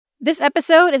This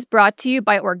episode is brought to you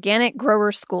by Organic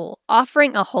Growers School,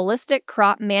 offering a holistic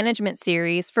crop management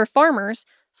series for farmers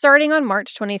starting on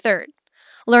March 23rd.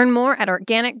 Learn more at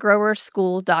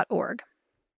organicgrowerschool.org.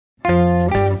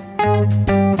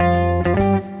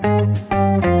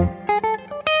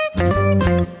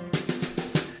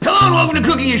 Hello and welcome to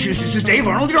Cooking Issues. This is Dave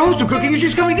Arnold, your host of Cooking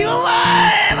Issues, coming to you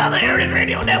live on the Heritage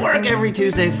Radio Network every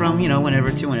Tuesday from,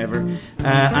 whenever to whenever.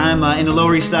 I'm in the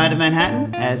Lower East Side of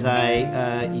Manhattan, as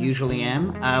I usually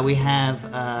am. We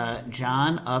have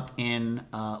John up in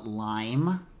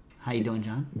Lyme. How you doing,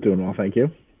 John? Doing well, thank you.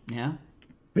 Yeah?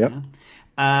 Yep.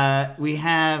 Yeah. We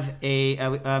have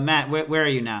a... Matt, where are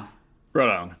you now? Rhode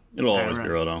Island. It'll always be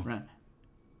Rhode Island. Right.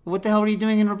 What the hell were you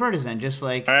doing in Roberta's then? Just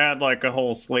like... I had like a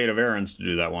whole slate of errands to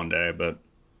do that one day, but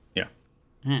yeah.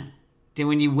 Then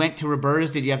when you went to Roberta's,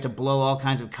 did you have to blow all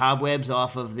kinds of cobwebs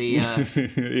off of the...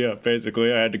 Yeah,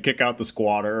 basically. I had to kick out the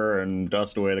squatter and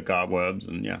dust away the cobwebs,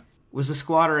 and yeah. Was the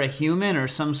squatter a human or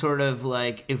some sort of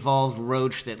like evolved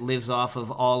roach that lives off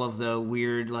of all of the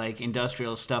weird like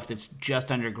industrial stuff that's just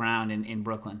underground in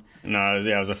Brooklyn? No,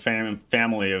 it was a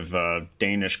family of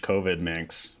Danish COVID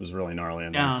minks. It was really gnarly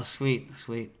in there. Oh, sweet.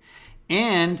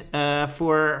 And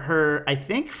for her, I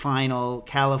think, final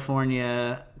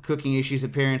California Cooking Issues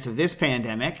appearance of this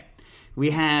pandemic,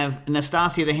 we have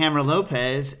Nastasia the Hammer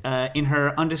Lopez in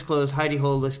her undisclosed hidey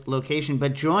hole location,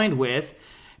 but joined with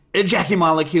Jackie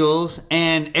Molecules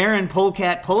and Aaron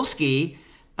Polecat Polsky.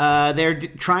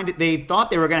 They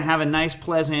thought they were going to have a nice,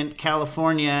 pleasant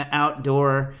California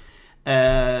outdoor,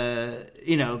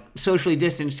 socially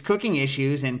distanced cooking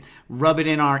issues and rub it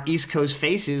in our East Coast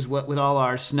faces with all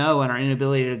our snow and our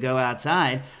inability to go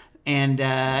outside. And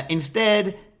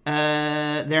instead,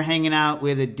 they're hanging out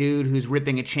with a dude who's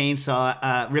ripping a stump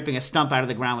out of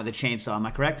the ground with a chainsaw. Am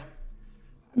I correct?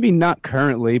 I mean, not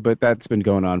currently, but that's been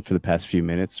going on for the past few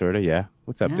minutes, sort of, yeah.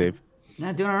 What's up, Dave?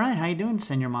 Yeah, doing all right. How you doing,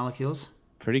 Senor Molecules?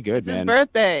 Pretty good, it's man. His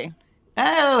birthday.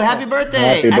 Oh, happy birthday.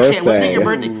 Happy Actually, birthday. wasn't it your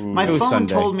birthday? Ooh, My it was phone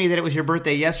Sunday. told me that it was your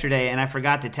birthday yesterday, and I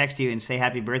forgot to text you and say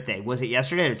happy birthday. Was it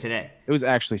yesterday or today? It was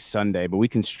actually Sunday, but we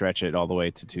can stretch it all the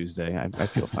way to Tuesday. I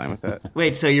feel fine with that.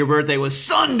 Wait, so your birthday was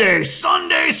Sunday. I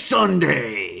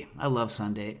love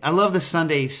Sunday. I love the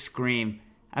Sunday scream.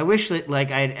 I wish that,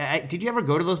 did you ever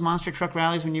go to those monster truck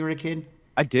rallies when you were a kid?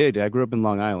 I did. I grew up in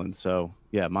Long Island, so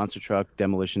yeah, monster truck,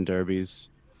 demolition derbies.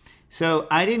 So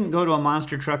I didn't go to a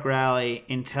monster truck rally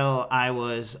until I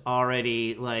was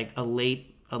already like a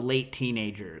late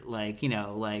teenager,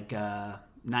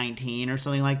 19 or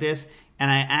something like this.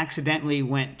 And I accidentally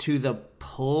went to the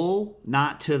pull,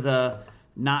 not to the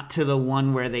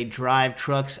one where they drive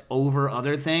trucks over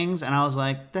other things. And I was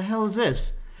like, the hell is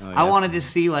this? Oh, yeah. I wanted to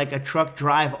see like a truck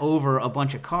drive over a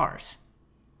bunch of cars.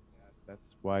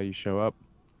 That's why you show up.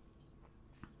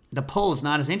 The pull is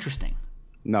not as interesting.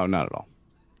 No, not at all.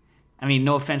 I mean,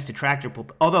 no offense to tractor pull.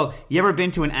 Although, you ever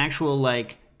been to an actual,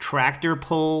 like, tractor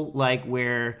pull, like,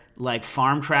 where, like,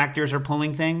 farm tractors are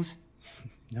pulling things?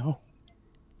 No.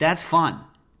 That's fun.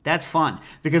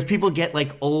 Because people get,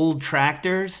 like, old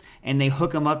tractors, and they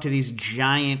hook them up to these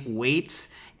giant weights,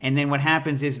 and then what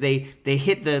happens is they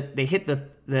hit the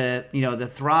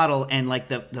throttle, and, like,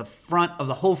 the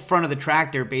whole front of the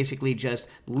tractor basically just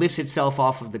lifts itself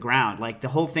off of the ground. Like, the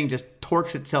whole thing just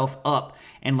torques itself up,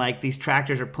 and, like, these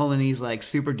tractors are pulling these, like,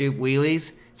 super dupe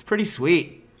wheelies. It's pretty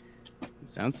sweet.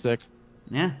 Sounds sick.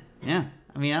 Yeah. I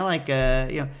mean, I like,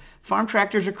 farm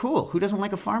tractors are cool. Who doesn't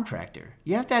like a farm tractor?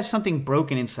 You have to have something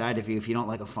broken inside of you if you don't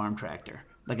like a farm tractor.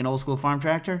 Like an old school farm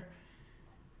tractor?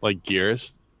 Like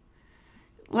gears?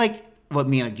 Like, what,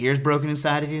 a gear's broken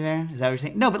inside of you there? Is that what you're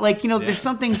saying? No, but like, there's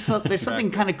something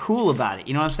kind of cool about it.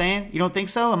 You know what I'm saying? You don't think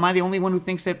so? Am I the only one who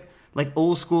thinks that, like,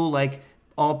 old school, like,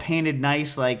 all painted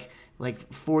nice, like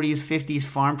 40s, 50s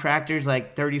farm tractors,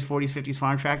 like 30s, 40s, 50s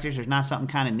farm tractors, there's not something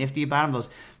kind of nifty about them, those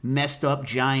messed up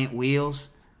giant wheels?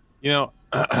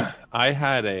 I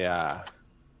had a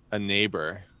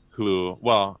neighbor who,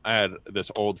 I had this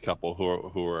old couple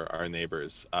who were our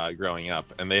neighbors growing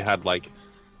up, and they had like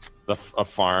a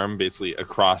farm basically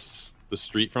across the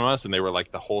street from us, and they were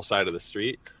like the whole side of the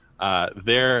street.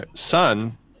 Their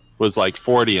son was like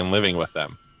 40 and living with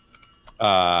them.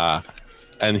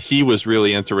 And he was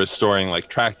really into restoring like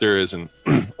tractors and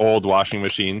old washing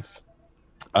machines.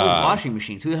 Washing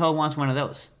machines? Who the hell wants one of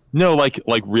those? No, like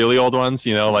really old ones,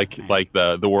 like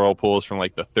the Whirlpools from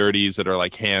like the 30s that are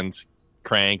like hand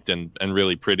cranked and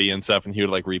really pretty and stuff, and he would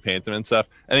like repaint them and stuff.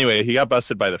 Anyway, he got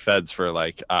busted by the feds for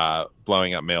like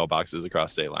blowing up mailboxes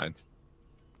across state lines.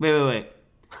 Wait.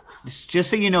 Just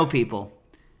so you know, people,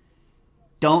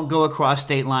 don't go across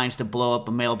state lines to blow up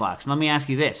a mailbox. Let me ask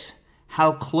you this.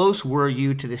 how close were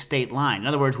you to the state line? In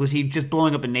other words, was he just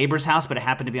blowing up a neighbor's house, but it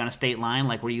happened to be on a state line?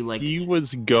 Like, were you like... He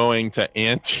was going to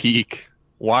antique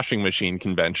washing machine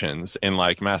conventions in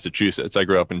like Massachusetts. I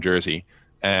grew up in Jersey,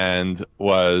 and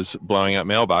was blowing up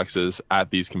mailboxes at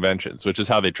these conventions, which is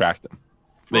how they tracked him.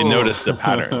 They noticed a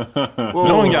pattern.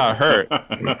 No one got hurt.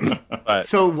 But,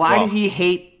 so why did he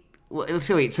hate...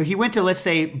 So wait, so he went to, let's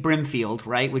say, Brimfield,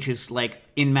 right, which is like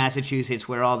in Massachusetts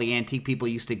where all the antique people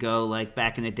used to go, like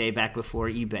back in the day, back before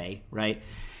eBay, right?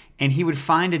 And he would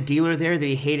find a dealer there that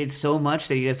he hated so much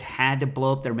that he just had to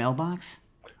blow up their mailbox?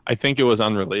 I think it was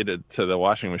unrelated to the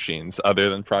washing machines other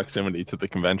than proximity to the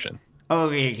convention.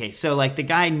 Okay. So, like, the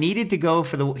guy needed to go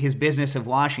for his business of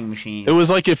washing machines. It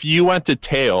was like if you went to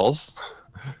Tails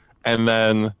and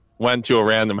then went to a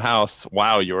random house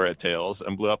while you were at Tails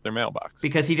and blew up their mailbox.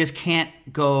 Because he just can't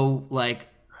go, like,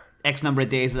 X number of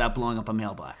days without blowing up a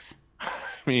mailbox. I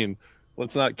mean,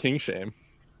 let's not king shame.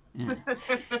 Yeah.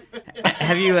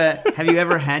 Have you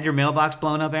ever had your mailbox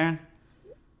blown up, Aaron?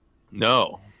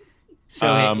 No.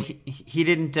 So he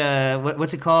didn't,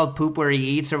 what's it called? Poop where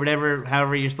he eats or whatever,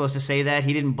 however you're supposed to say that.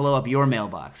 He didn't blow up your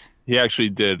mailbox. He actually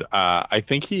did. I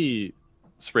think he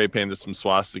spray painted some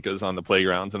swastikas on the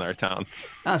playgrounds in our town.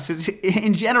 Oh, so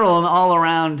in general, an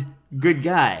all-around good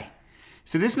guy.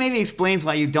 So this maybe explains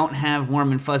why you don't have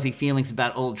warm and fuzzy feelings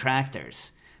about old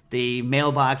tractors. The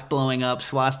mailbox blowing up,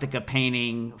 swastika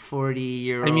painting,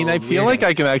 40-year-old... I mean, I feel like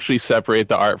I can actually separate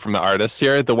the art from the artists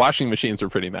here. The washing machines were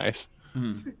pretty nice.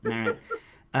 All right.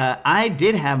 I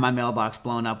did have my mailbox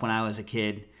blown up when I was a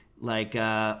kid, like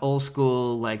old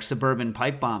school, like suburban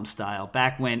pipe bomb style.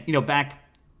 Back when, pre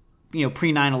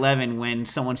 9/11, when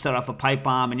someone set off a pipe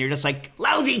bomb, and you're just like,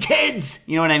 lousy kids.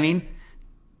 You know what I mean?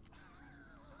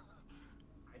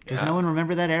 Does no one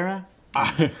remember that era?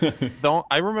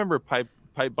 I remember pipe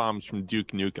bombs from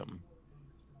Duke Nukem.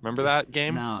 Remember that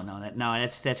game?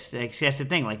 That's the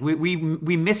thing. Like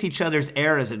we miss each other's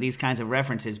eras of these kinds of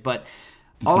references. But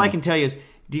all I can tell you is,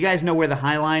 do you guys know where the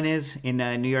High Line is in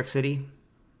New York City?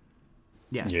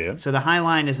 Yeah. So the High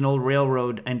Line is an old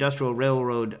railroad, industrial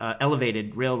railroad,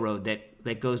 elevated railroad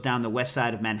that goes down the west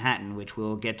side of Manhattan, which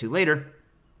we'll get to later.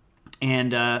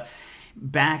 And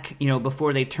back,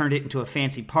 before they turned it into a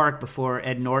fancy park, before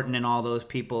Ed Norton and all those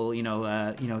people,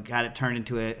 got it turned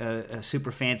into a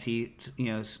super fancy,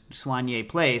 soigné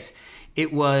place,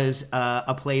 it was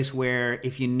a place where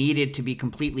if you needed to be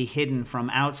completely hidden from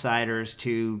outsiders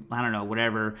to, I don't know,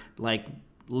 whatever, like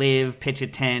live, pitch a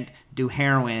tent, do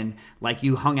heroin, like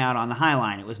you hung out on the High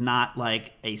Line. It was not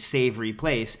like a savory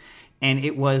place. And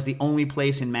it was the only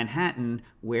place in Manhattan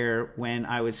where, when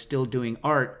I was still doing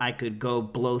art, I could go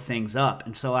blow things up.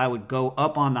 And so I would go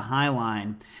up on the High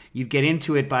Line. You'd get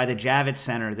into it by the Javits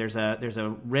Center. There's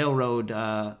a railroad.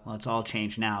 Well, it's all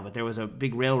changed now, but there was a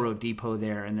big railroad depot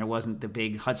there, and there wasn't the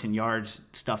big Hudson Yards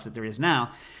stuff that there is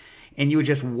now. And you would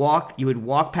just walk. You would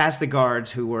walk past the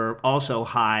guards who were also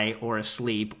high or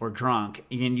asleep or drunk,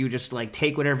 and you just like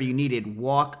take whatever you needed,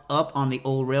 walk up on the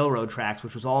old railroad tracks,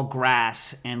 which was all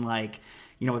grass and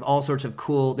with all sorts of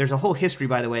cool. There's a whole history,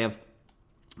 by the way, of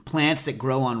plants that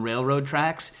grow on railroad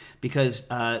tracks because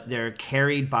they're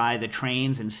carried by the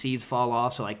trains and seeds fall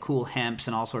off. So like cool hemps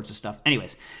and all sorts of stuff.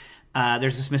 Anyways.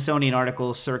 There's a Smithsonian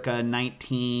article circa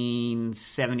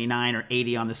 1979 or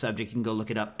 80 on the subject. You can go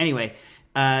look it up. Anyway,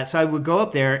 so I would go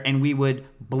up there and we would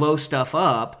blow stuff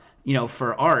up,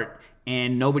 for art,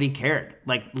 and nobody cared.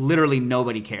 Like literally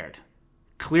nobody cared.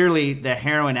 Clearly the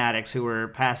heroin addicts who were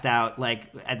passed out,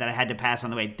 like that I had to pass on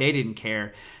the way, they didn't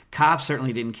care. Cops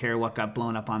certainly didn't care what got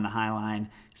blown up on the High Line.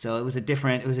 So it was a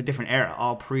different era,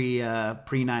 all pre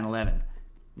 9/11.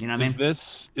 You know what I mean?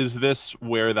 Is this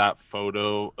where that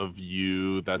photo of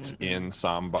you that's in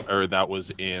Samba, or that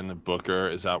was in Booker,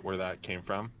 is that where that came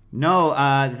from? No,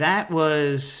 that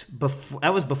was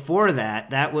before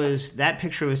that. That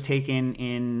picture was taken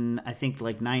in, I think,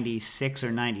 like 96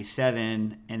 or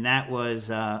 97, and that was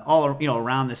all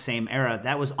around the same era.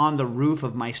 That was on the roof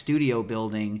of my studio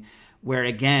building, where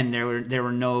again there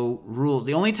were no rules.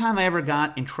 The only time I ever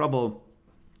got in trouble.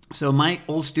 So my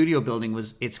old studio building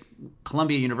it's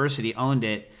Columbia University owns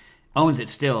it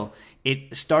still.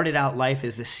 It started out life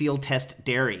as a seal test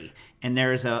dairy, and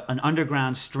there's an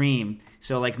underground stream.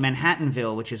 So like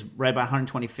Manhattanville, which is right by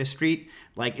 125th Street,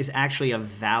 like is actually a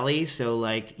valley. So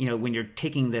like, when you're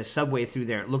taking the subway through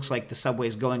there, it looks like the subway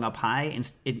is going up high,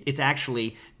 and it's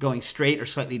actually going straight or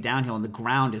slightly downhill, and the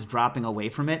ground is dropping away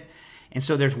from it. And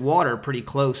so there's water pretty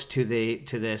close to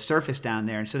the surface down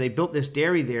there. And so they built this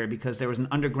dairy there because there was an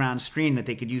underground stream that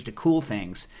they could use to cool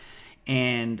things.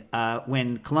 And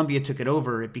when Columbia took it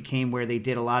over, it became where they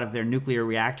did a lot of their nuclear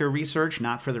reactor research,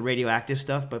 not for the radioactive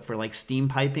stuff, but for like steam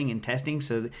piping and testing.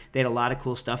 So they had a lot of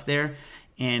cool stuff there.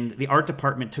 And the art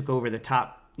department took over the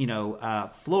top,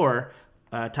 floor,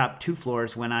 top 2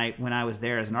 floors when I was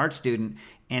there as an art student,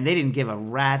 and they didn't give a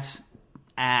rat's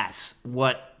ass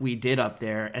what we did up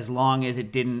there as long as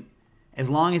it didn't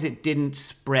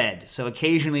spread. So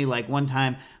occasionally, like one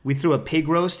time, we threw a pig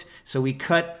roast. So we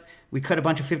cut a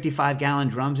bunch of 55-gallon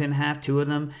drums in half, 2 of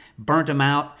them, burnt them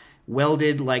out,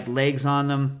 welded like legs on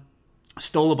them,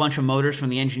 stole a bunch of motors from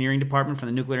the engineering department, from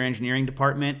the nuclear engineering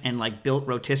department, and like built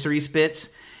rotisserie spits.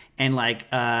 And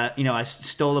I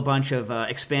stole a bunch of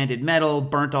expanded metal,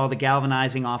 burnt all the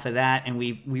galvanizing off of that, and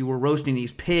we were roasting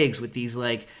these pigs with these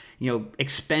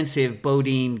expensive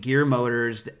Bodine gear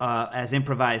motors as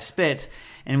improvised spits,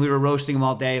 and we were roasting them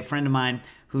all day. A friend of mine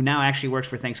who now actually works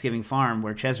for Thanksgiving Farm,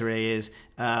 where Cesare is,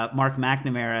 Mark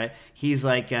McNamara, he's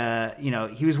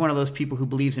he was one of those people who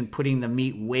believes in putting the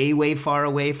meat way, way far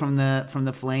away from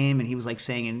the flame, and he was like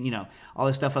saying, and all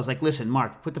this stuff. I was like, listen,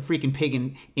 Mark, put the freaking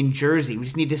pig in Jersey. We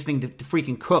just need this thing to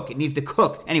freaking cook. It needs to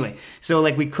cook. Anyway, so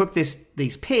we cooked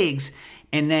these pigs,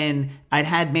 and then I'd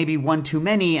had maybe one too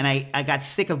many, and I got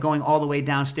sick of going all the way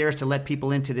downstairs to let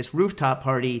people into this rooftop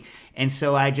party, and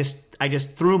so I just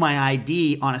threw my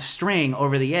ID on a string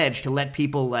over the edge to let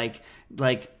people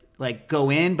go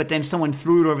in, but then someone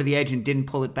threw it over the edge and didn't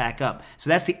pull it back up. So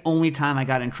that's the only time I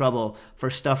got in trouble for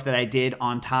stuff that I did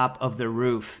on top of the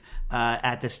roof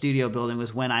at the studio building,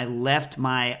 was when I left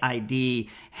my ID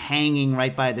hanging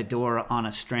right by the door on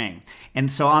a string.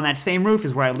 And so on that same roof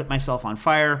is where I lit myself on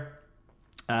fire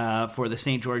for the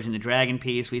St. George and the Dragon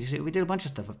piece. We did a bunch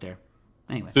of stuff up there.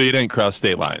 Anyway. So you didn't cross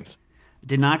state lines?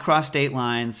 Did not cross state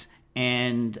lines.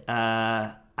 And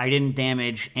I didn't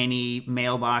damage any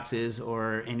mailboxes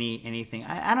or anything.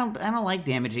 I don't like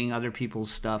damaging other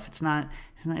people's stuff. It's not.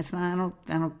 I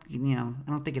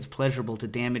don't think it's pleasurable to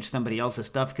damage somebody else's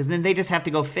stuff, because then they just have to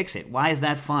go fix it. Why is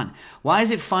that fun? Why is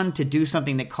it fun to do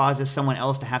something that causes someone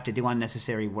else to have to do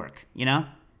unnecessary work? Yeah,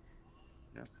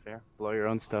 fair. Blow your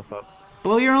own stuff up.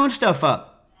 Blow your own stuff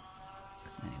up.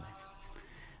 Anyway.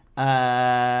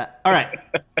 All right.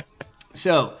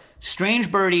 So.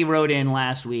 Strange Birdie wrote in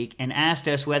last week and asked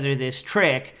us whether this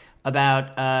trick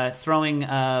about throwing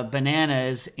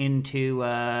bananas into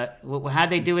how'd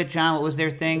they do it, John? What was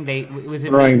their thing?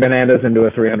 Throwing bananas into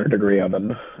a 300-degree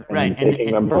oven, right, and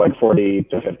taking them for like 40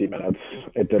 to 50 minutes.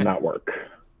 It did not work.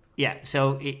 Yeah.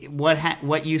 So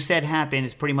what you said happened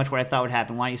is pretty much what I thought would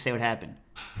happen. Why don't you say what happened?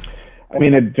 I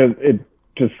mean, it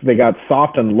just they got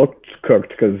soft and looked cooked,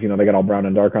 because they got all brown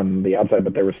and dark on the outside,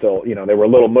 but they were still they were a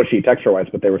little mushy texture-wise,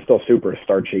 but they were still super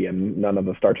starchy, and none of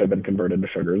the starch had been converted to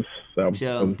sugars.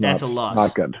 So that's a loss.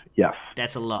 Not good. Yes,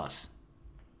 that's a loss.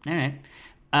 All right.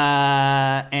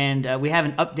 And we have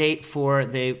an update for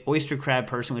the oyster crab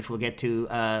person, which we'll get to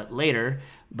later.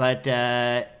 But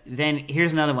then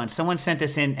here's another one. Someone sent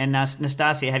this in, and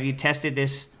Nastasia, have you tested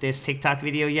this TikTok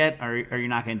video yet, or you're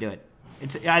not going to do it?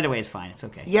 It's either way, it's fine. It's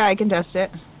okay. Yeah, I can test it.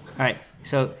 All right.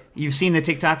 So you've seen the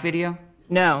TikTok video?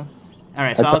 No. All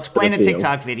right. So I'll explain the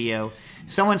TikTok video.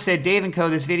 Someone said, Dave and Co.,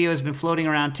 this video has been floating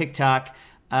around TikTok.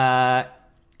 And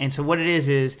so what it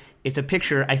is it's a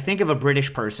picture, I think, of a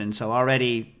British person. So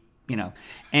already,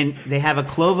 and they have a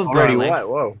clove of garlic. What?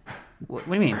 Whoa. What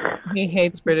do you mean? He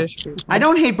hates British people. I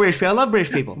don't hate British people. I love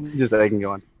British people. Just I can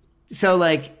go on. So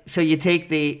you take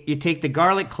the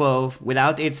garlic clove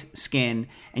without its skin,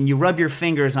 and you rub your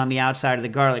fingers on the outside of the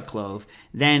garlic clove.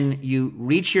 Then you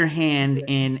reach your hand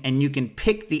in, and you can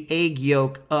pick the egg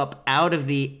yolk up out of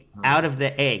the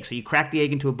egg. So you crack the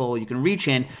egg into a bowl. You can reach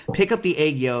in, pick up the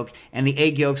egg yolk, and the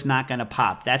egg yolk's not going to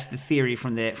pop. That's the theory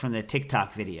from the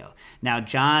TikTok video. Now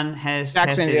John has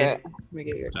tested it.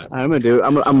 I'm gonna do.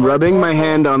 I'm rubbing my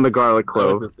hand on the garlic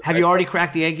clove. Have you already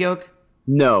cracked the egg yolk?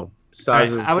 No. Right.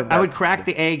 I would crack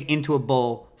the egg into a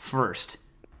bowl first.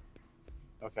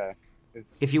 Okay.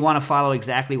 If you want to follow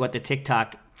exactly what the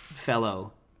TikTok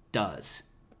fellow does,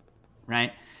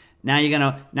 right? Now you're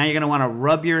gonna want to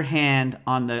rub your hand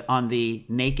on the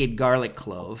naked garlic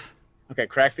clove.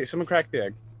 Okay, someone crack the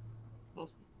egg. All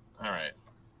right.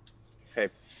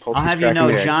 Okay. I'll have you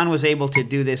know, John was able to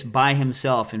do this by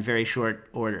himself in very short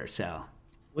order. So.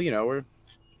 Well,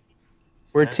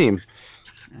 we're a team.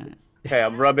 Okay,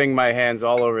 I'm rubbing my hands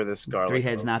all over this garlic. 3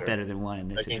 heads not better than 1 in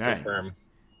this. I can confirm.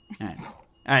 All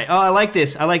right. Oh, I like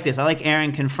this. I like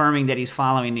Aaron confirming that he's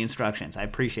following the instructions. I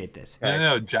appreciate this.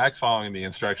 No, Jack's following the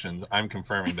instructions. I'm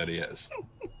confirming that he is.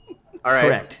 All right.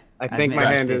 Correct. I think my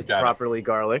hand is properly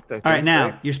garlicked. All right,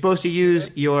 now you're supposed to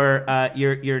use your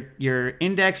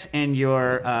index and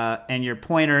your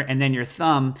pointer, and then your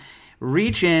thumb.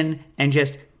 reach in and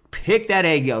just pick that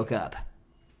egg yolk up.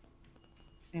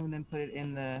 And then put it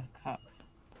in the cup.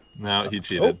 No, he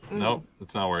cheated. Nope,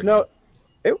 it's not working. No,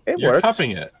 it You're works.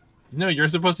 cupping it. No, you're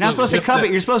supposed to. You're not supposed to lift cup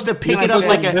it. You're supposed to pick You're it up supposed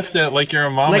like to a lift it like you're a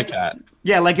mama like- cat.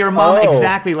 yeah, like your mom, Oh.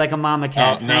 exactly like a mama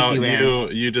cat. No, Thank you,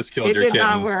 Aaron. you just killed It your did kitten.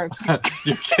 not work.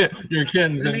 your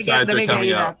kitten's Let me insides get are you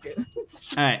coming out. back to.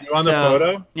 All right. You want the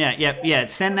photo? Yeah.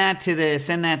 Send that to the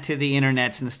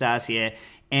internets, Nastasia.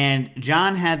 And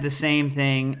John had the same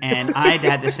thing, and I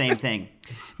had the same thing.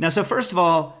 Now, so first of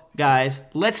all, guys,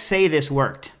 let's say this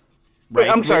worked. Wait,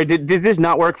 I'm sorry. Did this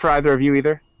not work for either of you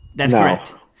either? That's No.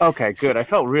 correct. Okay, good. I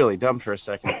felt really dumb for a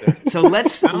second there. So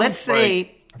let's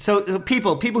say so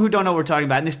people who don't know what we're talking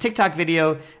about in this TikTok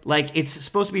video, like it's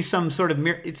supposed to be some sort of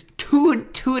it's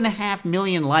 2.5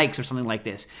 million likes or something like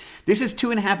this. This is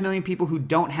 2.5 million people who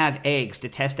don't have eggs to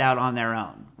test out on their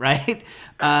own, right?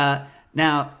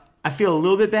 Now I feel a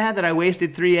little bit bad that I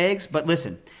wasted 3 eggs, but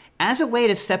listen. As a way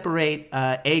to separate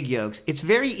egg yolks, it's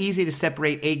very easy to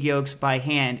separate egg yolks by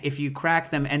hand if you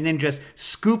crack them and then just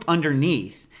scoop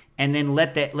underneath and then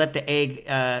let the egg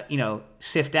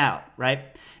sift out,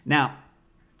 right? Now,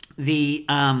 the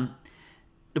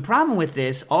problem with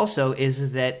this also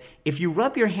is that if you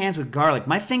rub your hands with garlic,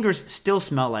 my fingers still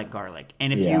smell like garlic,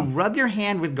 and if you rub your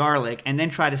hand with garlic and then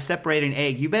try to separate an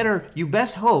egg, you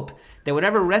best hope that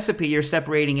whatever recipe you're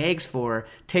separating eggs for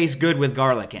tastes good with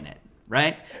garlic in it.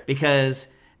 Right? Because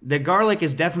the garlic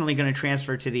is definitely going to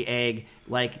transfer to the egg.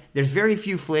 Like, there's very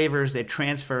few flavors that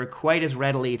transfer quite as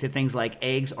readily to things like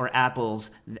eggs or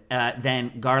apples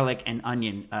than garlic and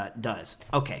onion does.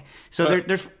 Okay, so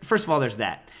there's first of all, there's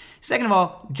that. Second of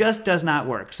all, just does not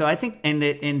work. So I think,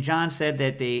 and John said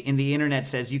that the internet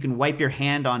says you can wipe your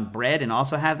hand on bread and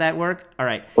also have that work. All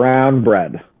right. Brown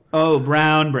bread. Oh,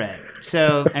 brown bread.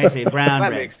 So I say brown That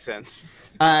bread. makes sense.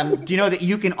 Do you know that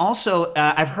you can also,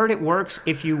 I've heard it works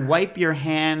if you wipe your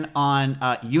hand on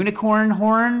unicorn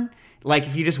horn. Like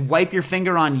if you just wipe your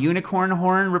finger on unicorn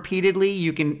horn repeatedly,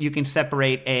 you can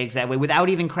separate eggs that way without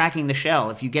even cracking the shell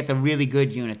if you get the really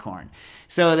good unicorn.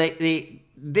 So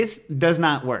this does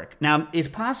not work. Now, it's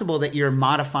possible that you're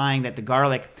modifying that the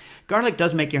garlic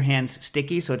does make your hands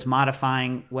sticky, so it's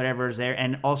modifying whatever's there.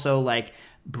 And also like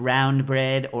brown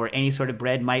bread or any sort of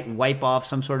bread might wipe off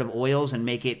some sort of oils and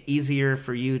make it easier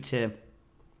for you to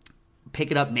pick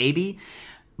it up maybe.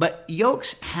 But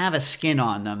yolks have a skin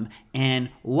on them, and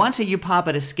once you pop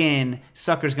at a skin,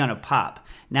 sucker's gonna pop.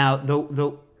 Now,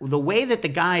 the way that the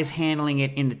guy's handling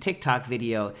it in the TikTok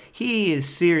video, he is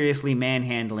seriously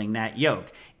manhandling that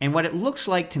yolk. And what it looks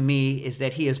like to me is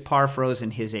that he has par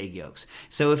frozen his egg yolks.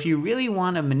 So if you really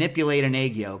want to manipulate an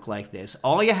egg yolk like this,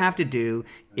 all you have to do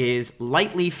is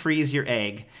lightly freeze your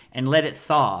egg and let it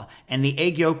thaw, and the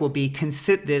egg yolk will be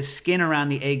the skin around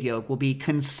the egg yolk will be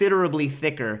considerably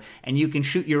thicker, and you can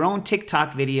shoot your own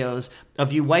TikTok videos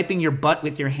of you wiping your butt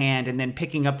with your hand and then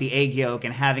picking up the egg yolk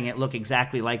and having it look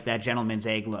exactly like that gentleman's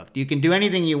egg looked. You can do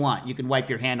anything you want. You can wipe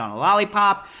your hand on a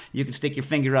lollipop, you can stick your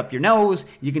finger up your nose,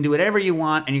 you can do whatever you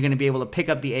want, and you're going to be able to pick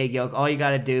up the egg yolk. All you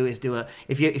got to do is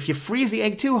if you freeze the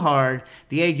egg too hard,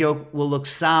 the egg yolk will look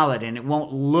solid and it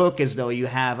won't look as though you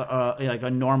have like a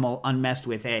normal unmessed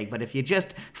with egg. But if you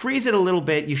just freeze it a little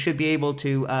bit, you should be able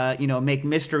to make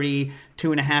mystery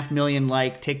 2.5 million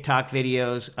like TikTok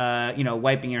videos,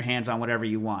 wiping your hands on whatever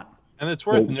you want. And it's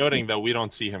worth noting that we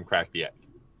don't see him crack the egg.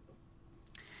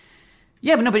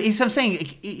 Yeah, but I'm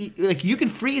saying, like, you can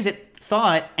freeze it,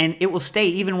 thaw it, and it will stay.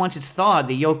 Even once it's thawed,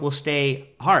 the yolk will stay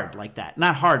hard like that.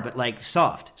 Not hard, but like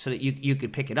soft, so that you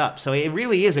could pick it up. So it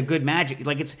really is a good magic.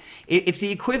 Like it's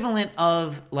the equivalent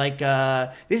of like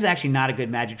this is actually not a good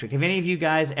magic trick. Have any of you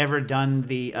guys ever done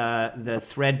the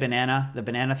thread banana, the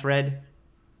banana thread?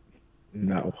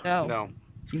 No. No.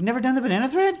 You've never done the banana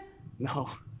thread, No.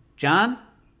 John?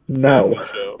 No.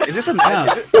 Is this a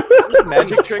magic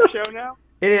trick show now?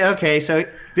 Okay, so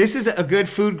this is a good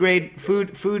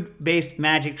food-based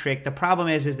magic trick. The problem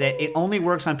is that it only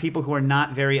works on people who are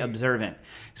not very observant.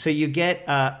 So you get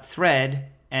thread,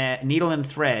 needle and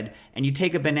thread, and you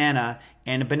take a banana.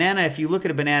 And a banana, if you look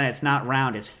at a banana, it's not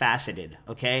round, it's faceted,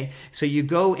 okay? So you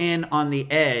go in on the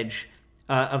edge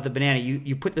of the banana.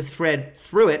 You put the thread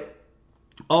through it,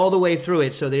 all the way through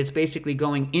it, so that it's basically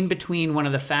going in between one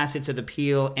of the facets of the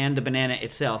peel and the banana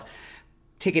itself.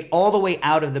 Take it all the way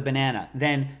out of the banana,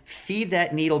 then feed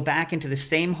that needle back into the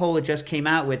same hole it just came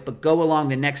out with, but go along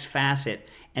the next facet,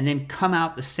 and then come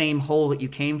out the same hole that you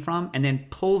came from, and then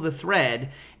pull the thread,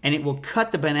 and it will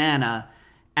cut the banana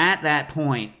at that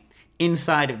point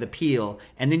inside of the peel.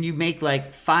 And then you make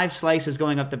like 5 slices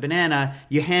going up the banana,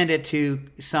 you hand it to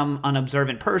some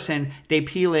unobservant person, they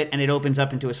peel it, and it opens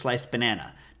up into a sliced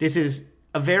banana. This is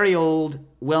a very old,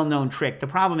 well-known trick. The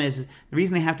problem is the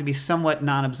reason they have to be somewhat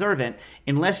non-observant,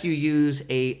 unless you use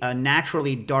a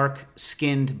naturally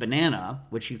dark-skinned banana,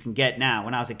 which you can get now.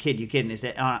 When I was a kid, you couldn't. Is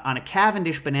that on a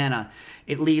Cavendish banana,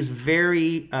 it leaves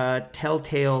very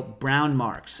telltale brown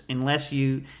marks unless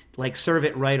you serve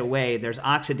it right away. There's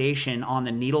oxidation on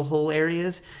the needle hole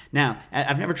areas. Now,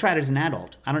 I've never tried it as an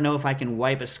adult. I don't know if I can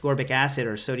wipe ascorbic acid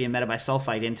or sodium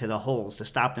metabisulfite into the holes to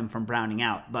stop them from browning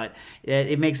out, but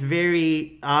it makes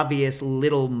very obvious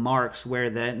little marks where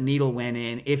the needle went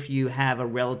in if you have a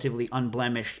relatively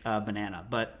unblemished banana.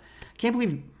 But I can't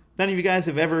believe none of you guys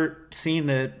have ever seen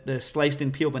the sliced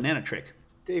and peel banana trick.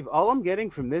 Dave, all I'm getting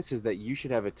from this is that you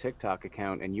should have a TikTok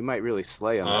account and you might really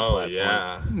slay on that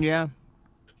platform. Yeah.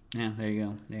 Yeah, there you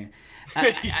go. There.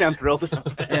 You sound thrilled.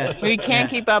 Yeah. We can't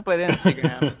keep up with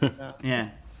Instagram. So. Yeah.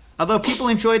 Although people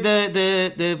enjoyed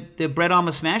the bread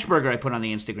omelet smash burger I put on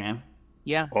the Instagram.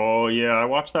 Yeah. Oh, yeah. I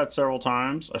watched that several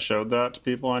times. I showed that to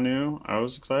people I knew. I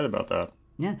was excited about that.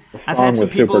 Yeah. I've had some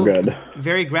was super people, good.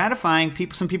 very gratifying.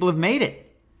 Some people have made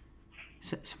it.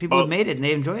 Some people have made it and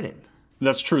they enjoyed it.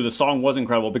 That's true. The song was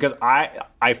incredible because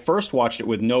I first watched it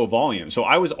with no volume. So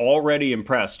I was already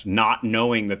impressed not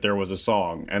knowing that there was a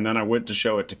song. And then I went to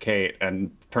show it to Kate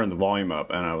and turned the volume up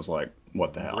and I was like,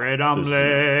 what the hell? Bread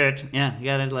omelet. Yeah, you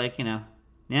gotta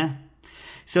yeah.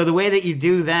 So the way that you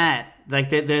do that,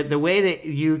 the way that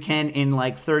you can in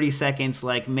 30 seconds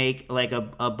make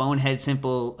a bonehead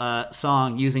simple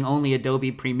song using only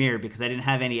Adobe Premiere, because I didn't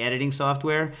have any editing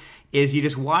software, is you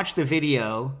just watch the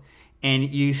video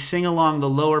and you sing along the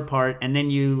lower part, and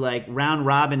then you round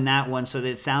robin that one so that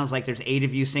it sounds like there's 8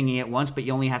 of you singing at once, but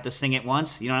you only have to sing it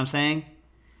once. You know what I'm saying?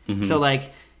 Mm-hmm. So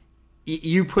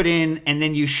you put in, and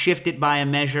then you shift it by a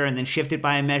measure, and then shift it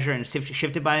by a measure, and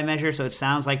shift it by a measure, so it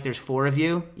sounds like there's 4 of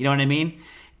you. You know what I mean?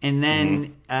 And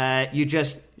then you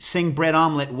just sing bread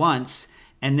omelet once,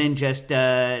 and then just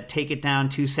take it down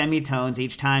 2 semitones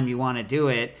each time you want to do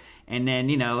it. And then,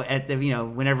 at the,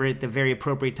 whenever at the very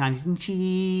appropriate times,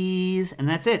 cheese, and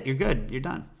that's it. You're good. You're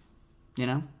done.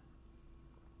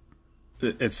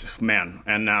 It's, man.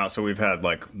 And now, so we've had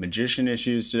magician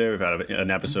issues today. We've had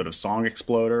an episode of Song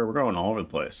Exploder. We're going all over the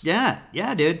place. Yeah,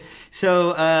 dude.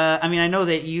 So, I know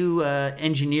that you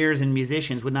engineers and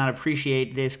musicians would not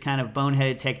appreciate this kind of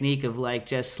boneheaded technique of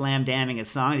just slam damming a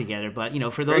song together. But,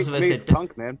 for those of us that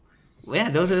punk, man.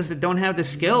 Yeah, those of us that don't have the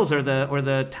skills or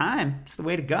the time, it's the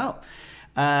way to go.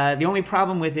 The only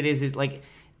problem with it is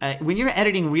when you're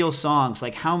editing real songs,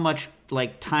 how much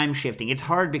time shifting? It's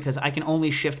hard because I can only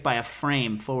shift by a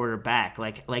frame forward or back.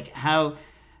 How,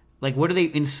 what are they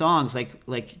in songs?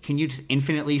 Can you just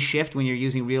infinitely shift when you're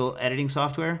using real editing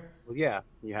software? Well, yeah,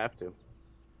 you have to.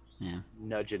 Yeah.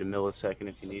 Nudge it a millisecond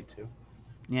if you need to.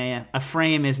 Yeah. A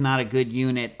frame is not a good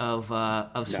unit of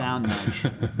sound nudge.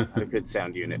 Not a good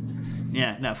sound unit.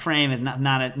 Yeah, no, frame is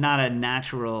not a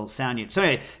natural sound unit. So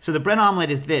anyway, so the bread omelet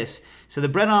is this. So the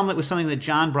bread omelet was something that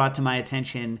John brought to my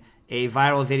attention, a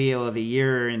viral video of a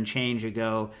year and change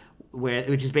ago,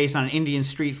 which is based on an Indian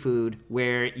street food,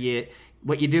 where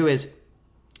what you do is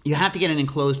you have to get an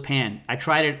enclosed pan. I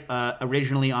tried it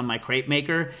originally on my crepe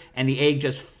maker, and the egg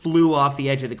just flew off the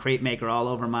edge of the crepe maker all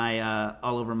over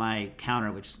my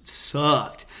counter, which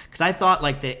sucked. Because I thought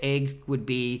the egg would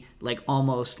be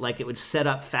almost it would set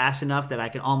up fast enough that I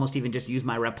could almost even just use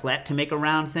my raplet to make a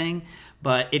round thing,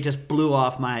 but it just blew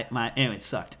off my anyway, it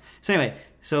sucked. So anyway,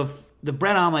 the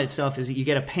bread omelet itself is you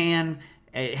get a pan.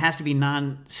 It has to be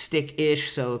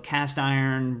non-stick-ish, so cast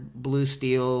iron, blue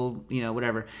steel,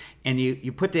 whatever. And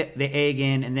you put the egg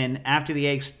in, and then after the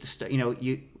egg,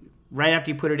 right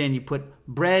after you put it in, you put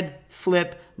bread,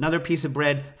 flip, another piece of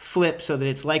bread, flip, so that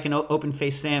it's like an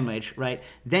open-faced sandwich, right?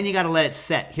 Then you got to let it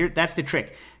set. Here, that's the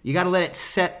trick. You got to let it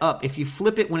set up. If you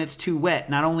flip it when it's too wet,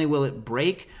 not only will it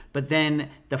break, but then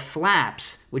the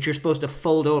flaps, which you're supposed to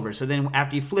fold over. So then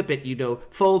after you flip it, you go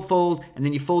fold, and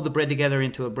then you fold the bread together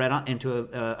into a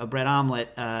bread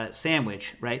omelet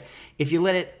sandwich, right? If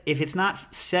it's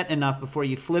not set enough before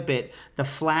you flip it, the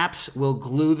flaps will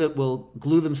glue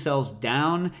themselves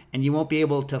down, and you won't be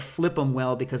able to flip them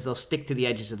well because they'll stick to the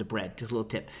edges of the bread. Just a little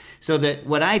tip. So that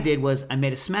what I did was I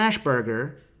made a smash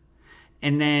burger.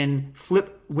 And then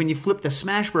when you flip the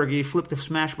smash burger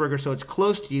so it's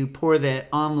close to you, pour the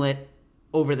omelet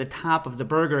over the top of the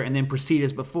burger, and then proceed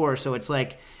as before. So it's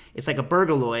like a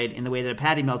burgerloid in the way that a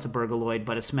patty melt's a burgerloid,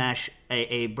 but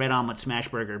a bread omelet smash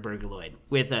burger burgerloid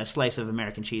with a slice of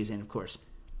American cheese in, of course.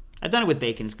 I've done it with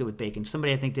bacon. It's good with bacon.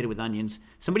 Somebody, I think, did it with onions.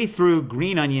 Somebody threw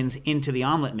green onions into the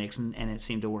omelet mix, and it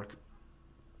seemed to work.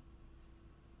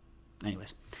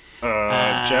 Anyways.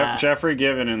 Jeffrey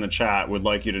Given in the chat would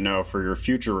like you to know for your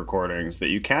future recordings that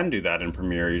you can do that in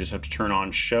Premiere. You just have to turn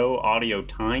on show audio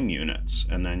time units,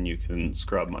 and then you can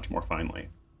scrub much more finely.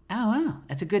 Oh, wow.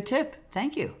 That's a good tip.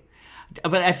 Thank you.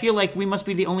 But I feel like we must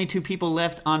be the only two people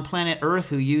left on planet Earth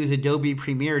who use Adobe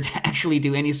Premiere to actually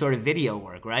do any sort of video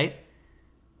work, right?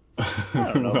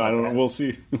 I don't know. We'll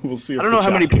see. We'll see. I don't know how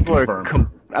many people are. I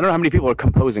don't know how many people are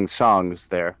composing songs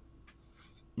there.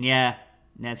 Yeah,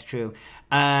 that's true.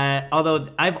 Although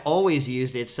I've always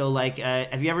used it. So, like,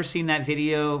 have you ever seen that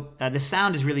video? The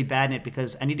sound is really bad in it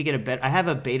because I need to get I have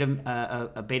a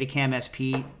Betacam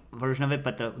SP version of it,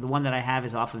 but the one that I have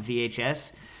is off of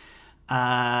VHS.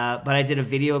 But I did a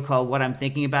video called What I'm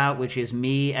Thinking About, which is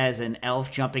me as an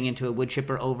elf jumping into a wood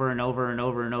chipper over and over and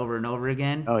over and over and over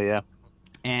again. Oh, yeah.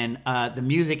 And the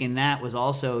music in that was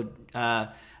also, I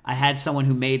had someone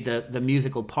who made the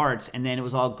musical parts, and then it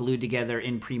was all glued together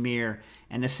in Premiere.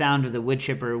 And the sound of the wood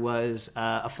chipper was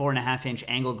a 4.5-inch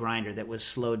angle grinder that was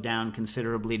slowed down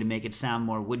considerably to make it sound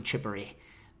more wood chippery,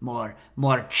 more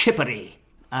chippery.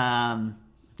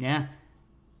 Yeah.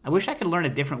 I wish I could learn a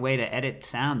different way to edit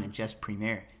sound than just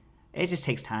Premiere. It just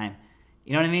takes time.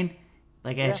 You know what I mean?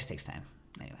 Like, it just takes time.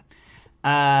 Anyway.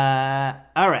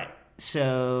 All right.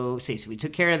 So we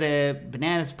took care of the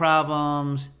bananas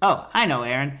problems. Oh, I know,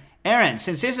 Aaron. Aaron,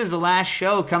 since this is the last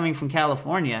show coming from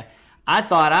California, I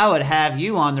thought I would have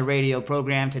you on the radio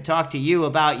program to talk to you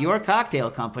about your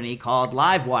cocktail company called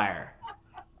Livewire.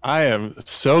 I am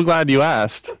so glad you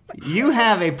asked. You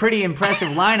have a pretty impressive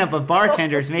lineup of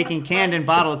bartenders making canned and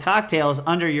bottled cocktails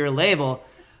under your label.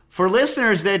 For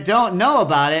listeners that don't know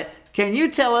about it, can you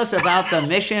tell us about the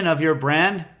mission of your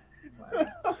brand?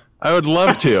 I would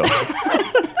love to.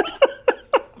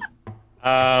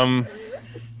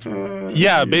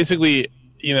 Yeah, basically,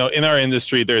 in our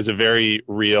industry, there's a very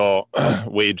real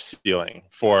wage ceiling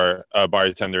for a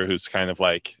bartender who's kind of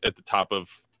like at the top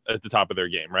of their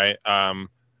game, right?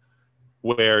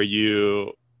 Where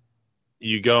you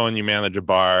go and you manage a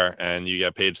bar and you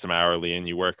get paid some hourly and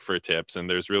you work for tips, and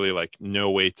there's really like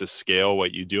no way to scale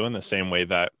what you do in the same way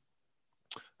that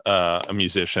a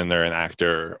musician or an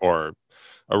actor or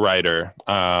a writer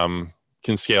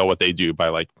can scale what they do by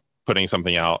like putting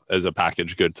something out as a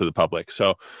packaged good to the public.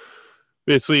 So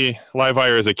basically,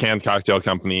 Livewire is a canned cocktail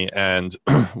company, and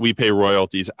we pay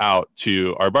royalties out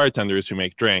to our bartenders who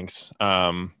make drinks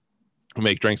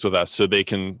with us, so they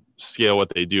can scale what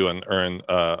they do and earn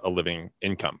a living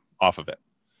income off of it.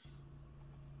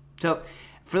 So,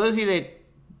 for those of you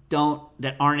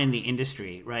that aren't in the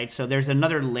industry, right? So there's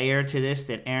another layer to this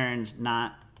that Aaron's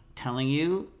not telling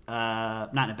you,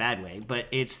 not in a bad way, but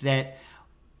it's that,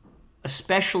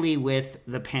 especially with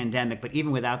the pandemic, but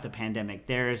even without the pandemic,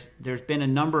 there's been a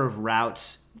number of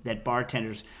routes that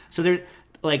bartenders. So they're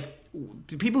like,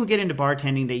 people who get into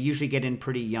bartending, they usually get in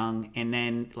pretty young, and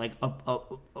then like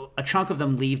a chunk of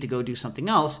them leave to go do something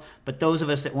else. But those of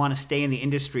us that want to stay in the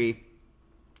industry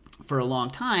for a long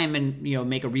time and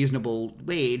make a reasonable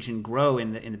wage and grow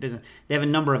in the business, they have a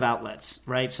number of outlets,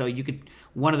 right? So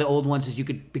one of the old ones is you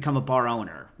could become a bar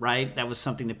owner, right? That was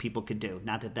something that people could do.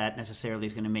 Not that necessarily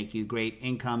is going to make you great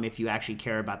income if you actually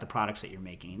care about the products that you're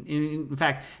making. In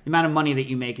fact, the amount of money that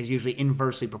you make is usually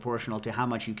inversely proportional to how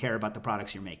much you care about the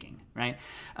products you're making, right?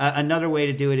 Another way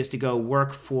to do it is to go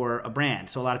work for a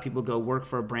brand. So a lot of people go work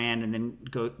for a brand and then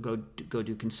go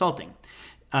do consulting.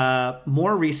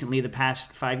 More recently, the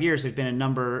past 5 years, 10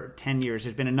 years,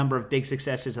 there's been a number of big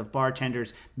successes of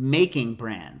bartenders making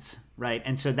brands, right?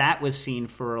 And so that was seen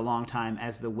for a long time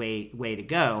as the way to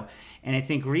go. And I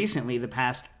think recently, the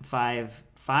past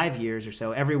five years or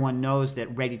so, everyone knows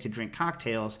that ready-to-drink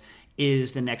cocktails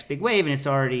is the next big wave, and it's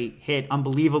already hit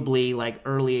unbelievably. Like,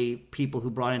 early people who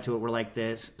brought into it were like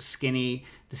the skinny,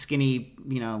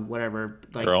 whatever,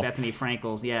 like Girl. Bethany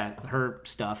Frankel's, her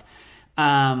stuff.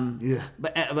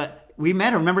 But we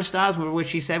met her. Remember, Stas, what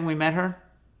she said when we met her?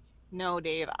 No,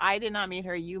 Dave, I did not meet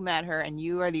her. You met her, and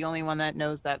you are the only one that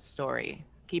knows that story.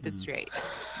 Keep it straight.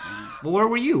 Well, where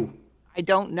were you? I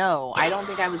don't know. I don't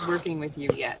think I was working with you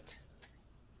yet.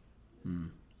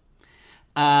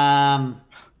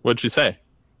 What'd she say?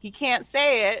 He can't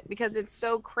say it because it's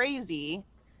so crazy.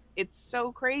 It's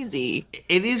so crazy.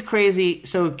 It is crazy.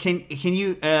 So can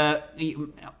you,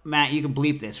 Matt? You can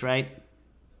bleep this, right?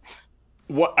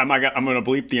 What am I? I'm going to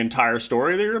bleep the entire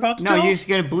story that you're about to tell? No, you're just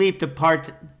going to bleep the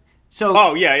part. So.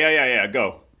 Oh yeah.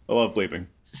 Go. I love bleeping.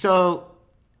 So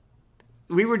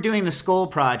we were doing the Skull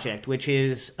Project, which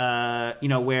is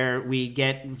where we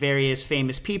get various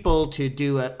famous people to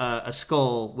do a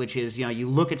skull, which is you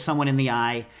look at someone in the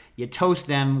eye, you toast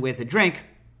them with a drink,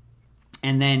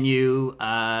 and then you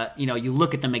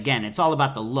look at them again. It's all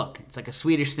about the look. It's like a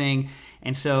Swedish thing.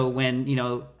 And so when,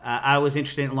 I was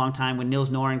interested in it a long time when Nils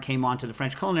Noren came on to the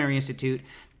French Culinary Institute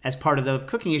as part of the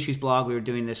Cooking Issues blog, we were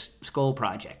doing this Skål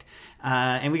project.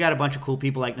 And we got a bunch of cool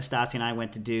people, like Nastasia and I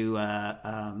went to do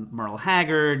Merle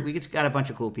Haggard. We just got a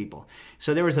bunch of cool people.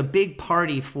 So there was a big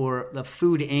party for the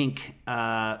Food Inc.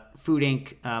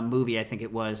 Movie, I think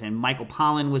it was. And Michael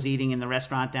Pollan was eating in the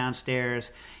restaurant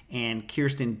downstairs, and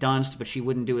Kirsten Dunst, but she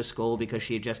wouldn't do a Skål because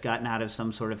she had just gotten out of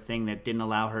some sort of thing that didn't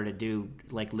allow her to do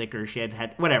like liquor. She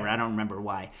had whatever. I don't remember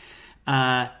why.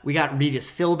 We got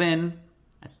Regis Philbin,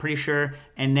 I'm pretty sure.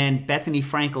 And then Bethany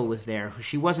Frankel was there.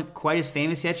 She wasn't quite as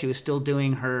famous yet. She was still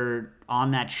doing her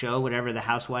on that show, whatever the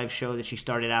Housewives show that she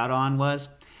started out on was.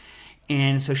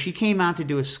 And so she came out to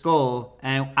do a Skål,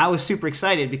 and I was super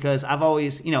excited because I've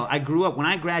always, I grew up, when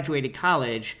I graduated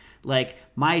college, like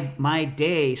my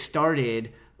day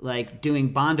started like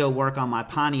doing Bondo work on my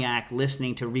Pontiac,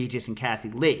 listening to Regis and Kathy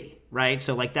Lee. Right?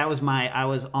 So like I was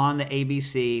on the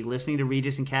ABC listening to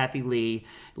Regis and Kathy Lee,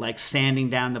 like sanding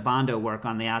down the Bondo work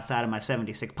on the outside of my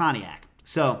 76 Pontiac.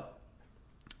 So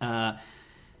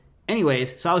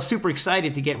anyways, so I was super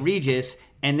excited to get Regis.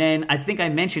 And then I think I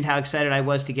mentioned how excited I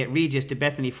was to get Regis to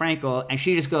Bethany Frankel. And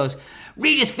she just goes,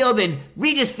 Regis Philbin,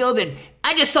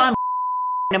 I just saw him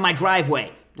in my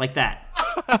driveway. Like that.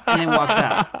 And then walks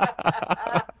out.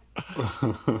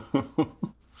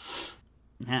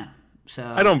 Yeah. So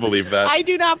I don't believe that. I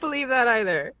do not believe that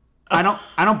either. I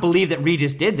don't believe that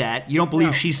Regis did that. You don't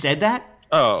believe she said that?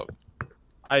 Oh,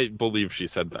 I believe she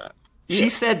said that. She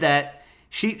said that.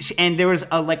 She and there was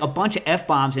a bunch of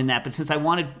F-bombs in that, but since I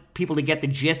wanted people to get the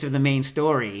gist of the main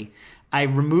story, I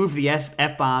removed the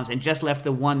F-bombs and just left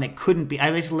the one that couldn't be.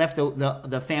 I just left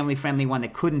the family-friendly one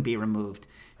that couldn't be removed.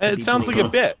 It sounds like a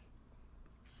bit.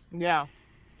 Yeah.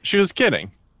 She was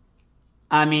kidding.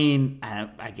 I mean,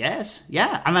 I guess.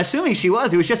 Yeah, I'm assuming she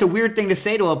was. It was just a weird thing to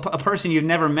say to a person you've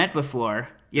never met before.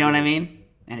 You know what I mean?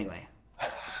 Anyway.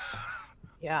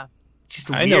 Yeah. Just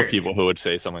weird. I know people who would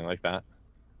say something like that.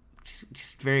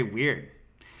 Just very weird.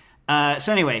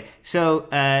 So anyway,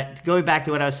 going back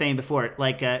to what I was saying before,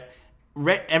 like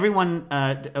everyone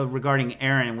regarding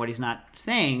Aaron and what he's not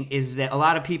saying is that a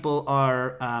lot of people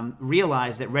are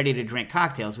realize that ready-to-drink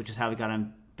cocktails, which is how we got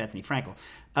on Bethany Frankel,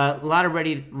 a lot of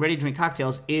ready-to-drink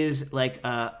cocktails is like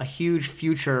a huge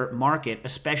future market,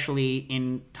 especially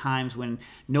in times when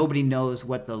nobody knows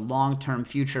what the long-term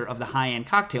future of the high-end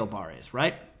cocktail bar is,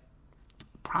 right?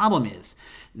 Problem is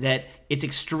that it's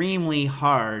extremely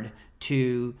hard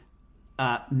to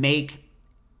make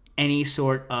any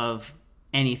sort of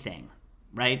anything,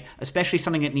 right? Especially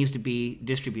something that needs to be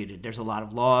distributed. There's a lot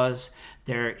of laws.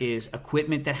 There is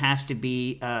equipment that has to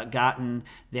be gotten.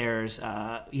 There's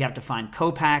you have to find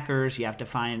co-packers. You have to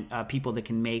find people that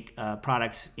can make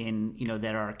products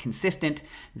that are consistent,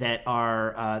 that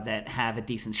have a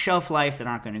decent shelf life, that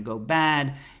aren't going to go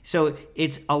bad. So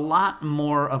it's a lot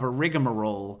more of a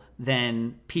rigmarole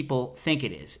than people think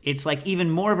it is. It's like even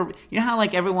more of a, how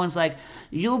like everyone's like,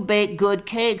 you bake good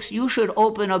cakes, you should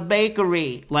open a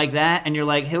bakery, like that. And you're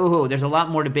like, hoo, there's a lot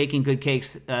more to baking good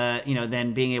cakes,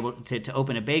 than being able to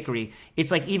open a bakery.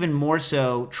 It's like even more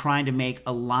so trying to make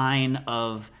a line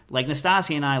of, like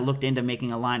Nastasia and I looked into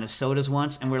making a line of sodas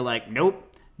once, and we're like, nope.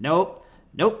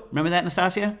 Remember that,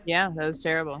 Nastasia? Yeah, that was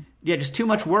terrible. Yeah, just too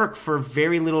much work for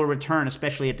very little return,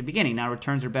 especially at the beginning. Now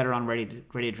returns are better on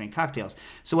ready-to-drink cocktails.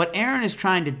 So what Aaron is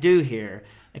trying to do here,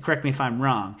 and correct me if I'm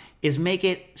wrong, is make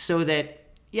it so that,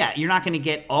 yeah, you're not going to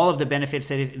get all of the benefits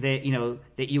that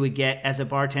you would get as a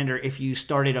bartender if you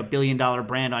started a $1 billion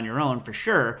brand on your own, for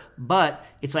sure. But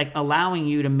it's like allowing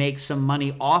you to make some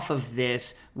money off of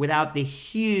this without the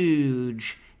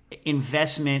huge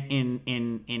investment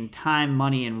in time,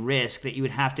 money, and risk that you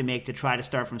would have to make to try to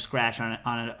start from scratch on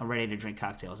a ready-to-drink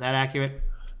cocktail. Is that accurate?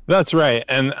 That's right.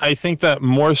 And I think that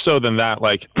more so than that,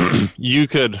 like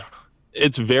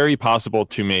it's very possible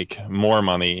to make more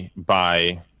money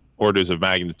by orders of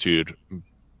magnitude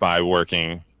by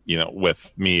working,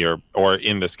 with me or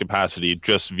in this capacity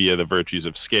just via the virtues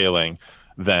of scaling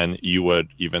than you would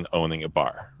even owning a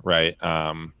bar, right?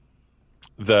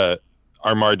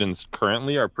 Our margins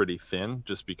currently are pretty thin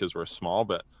just because we're small,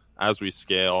 but as we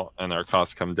scale and our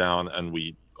costs come down and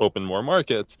we open more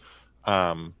markets,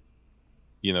 there's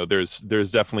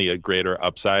definitely a greater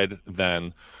upside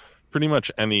than pretty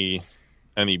much any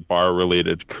bar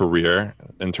related career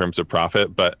in terms of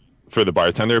profit, but for the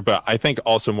bartender. But I think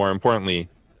also more importantly,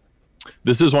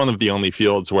 this is one of the only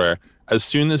fields where as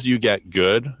soon as you get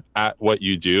good at what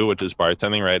you do, which is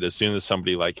bartending, right? As soon as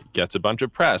somebody like gets a bunch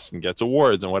of press and gets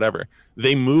awards and whatever,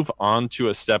 they move on to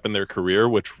a step in their career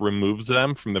which removes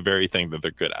them from the very thing that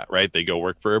they're good at, right? They go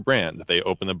work for a brand, they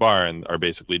open a bar and are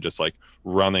basically just like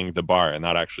running the bar and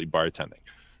not actually bartending.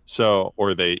 So,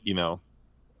 or they, you know,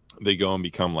 they go and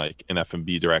become like an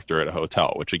F&B director at a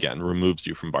hotel, which again removes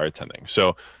you from bartending.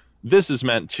 So this is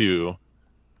meant to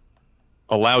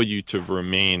allow you to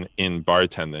remain in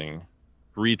bartending,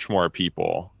 reach more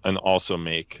people, and also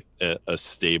make a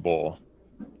stable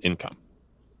income.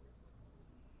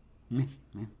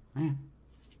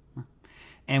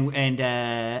 And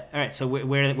all right, so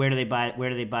where do they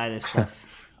buy this stuff?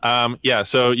 Yeah,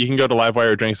 so you can go to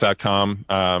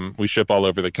livewiredrinks.com. We ship all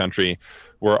over the country.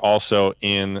 We're also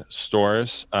in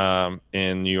stores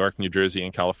in New York, New Jersey,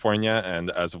 and California,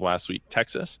 and as of last week,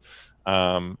 Texas.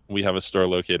 We have a store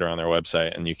locator on our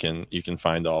website, and you can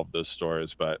find all of those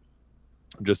stores. But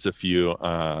just a few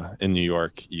in New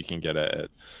York, you can get it at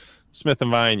Smith &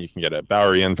 Vine. You can get it at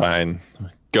Bowery & Vine.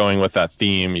 Going with that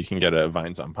theme, you can get it at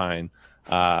Vines on Pine.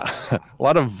 A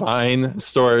lot of Vine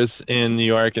stores in New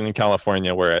York and in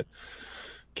California. We're at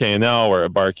K&L, we're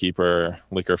at Barkeeper,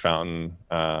 Liquor Fountain.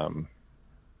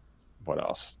 What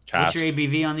else? Cask. What's your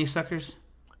ABV on these suckers?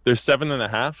 They're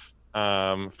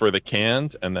 7.5 for the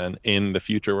canned, and then in the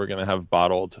future we're going to have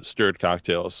bottled stirred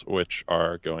cocktails, which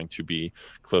are going to be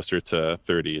closer to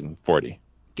 30 and 40.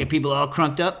 Get people all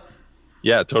crunked up?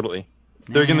 Yeah, totally.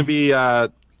 They're going to be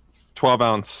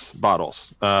 12-ounce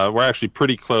bottles. We're actually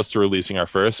pretty close to releasing our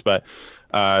first, but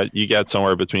you get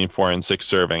somewhere between 4 and 6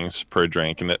 servings per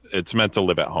drink, and it's meant to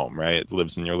live at home, right? It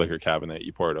lives in your liquor cabinet.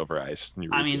 You pour it over ice, and you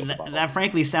reseal the bottle. That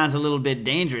frankly sounds a little bit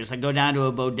dangerous. I go down to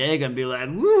a bodega and be like,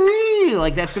 woo-wee!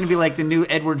 Like that's going to be like the new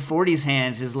Edward Forty's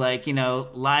hands is like, you know,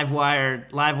 live wire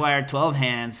 12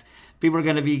 hands. People are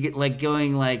going to be like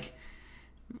going like,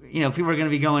 you know, people are going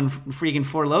to be going freaking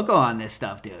Four Loko on this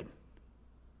stuff, dude.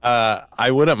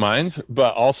 I wouldn't mind,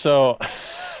 but also,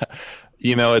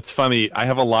 you know, it's funny. I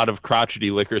have a lot of crotchety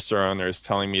liquor store owners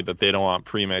telling me that they don't want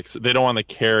premix. They don't want to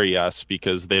carry us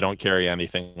because they don't carry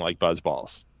anything like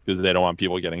Buzzballs because they don't want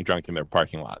people getting drunk in their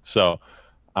parking lot. So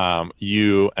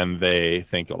you and they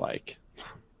think alike.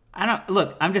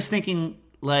 I'm just thinking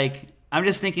like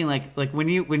when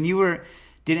you were,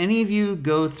 did any of you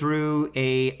go through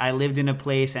I lived in a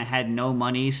place and had no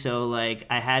money, so like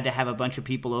I had to have a bunch of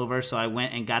people over, so I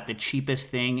went and got the cheapest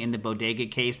thing in the bodega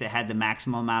case that had the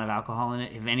maximum amount of alcohol in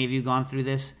it. Have any of you gone through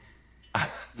this?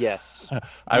 Yes.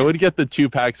 I would get the 2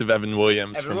 packs of Evan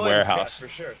Williams from Warehouse. Yeah,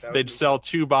 for sure. They'd sell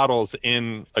 2 bottles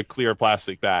in a clear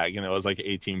plastic bag, and it was like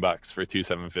 $18 for 2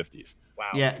 750s. Wow.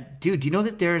 Yeah, dude, do you know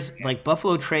that there's like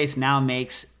Buffalo Trace now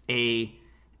makes a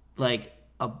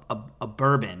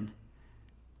bourbon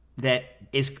that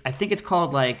is, I think it's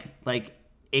called like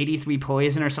 83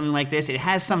 Poison or something like this. It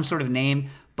has some sort of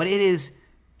name, but it is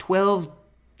 $12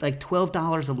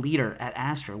 a liter at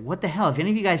Astra. What the hell? Have any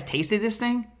of you guys tasted this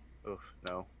thing? Oof,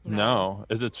 no. No.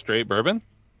 Is it straight bourbon?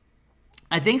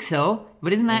 I think so,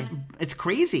 but isn't that, it's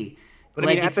crazy. But I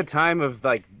mean, at the time of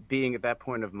like being at that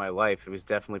point of my life, it was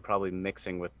definitely probably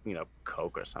mixing with, you know,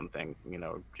 Coke or something, you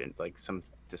know, like some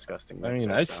disgusting. I mean,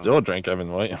 I still drink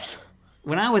Evan Williams.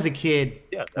 When I was a kid,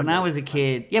 yeah,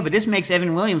 but this makes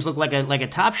Evan Williams look like a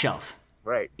top shelf.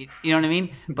 Right. You know what I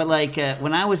mean? But like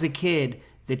when I was a kid,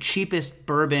 the cheapest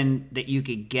bourbon that you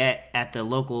could get at the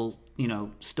local, you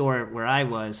know, store where I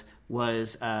was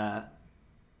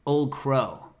Old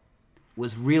Crow.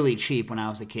 Was really cheap when I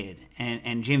was a kid,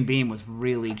 and Jim Beam was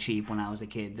really cheap when I was a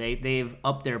kid. They've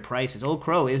upped their prices. Old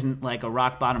Crow isn't like a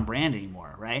rock bottom brand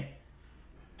anymore, right?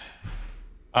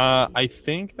 I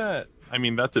think that. I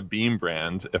mean, that's a Beam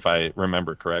brand, if I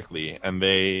remember correctly, and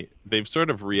they've sort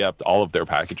of re-upped all of their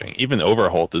packaging. Even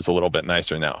Overholt is a little bit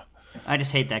nicer now. I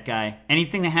just hate that guy.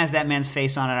 Anything that has that man's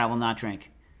face on it, I will not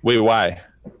drink. Wait, why?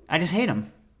 I just hate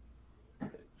him.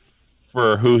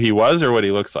 For who he was or what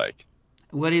he looks like?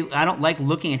 I don't like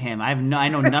looking at him. I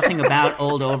know nothing about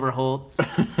Old Overholt.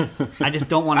 I just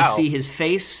don't want to see his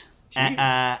face.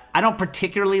 I don't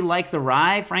particularly like the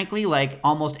rye, frankly. Like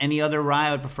almost any other rye,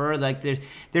 I would prefer. Like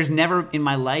there's never in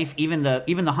my life, even the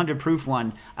 100 proof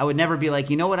one, I would never be like,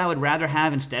 you know what I would rather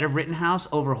have instead of Rittenhouse?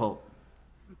 Overholt.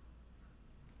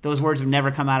 Those words have never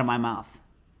come out of my mouth.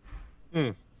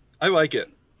 I like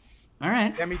it. All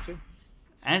right. Yeah, me too.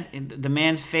 And the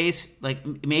man's face, like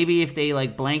maybe if they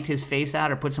like blanked his face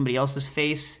out or put somebody else's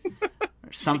face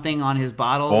or something on his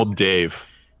bottle. Old Dave.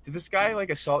 Did this guy like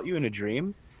assault you in a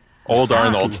dream? Old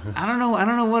Arnold. I don't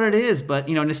know what it is, but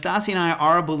you know, Nastasi and I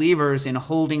are believers in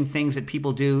holding things that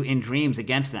people do in dreams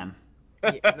against them.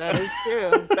 Yeah, that is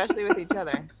true, especially with each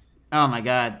other. Oh my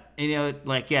God.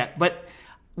 But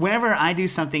whenever I do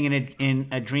something in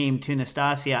a dream to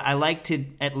Nastasia, I like to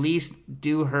at least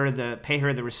pay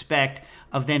her the respect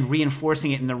of then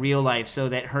reinforcing it in the real life so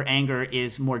that her anger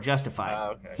is more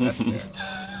justified. Okay, that's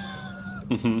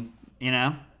fair. You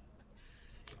know?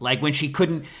 Like when she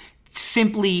couldn't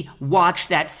simply watch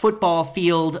that football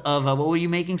field of, what were you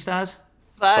making, Stas?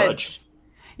 Fudge.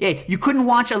 Yeah, you couldn't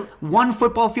watch one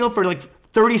football field for like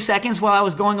 30 seconds while I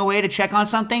was going away to check on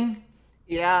something?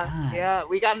 Yeah,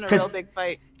 we got in a real big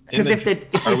fight. Because if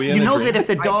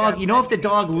the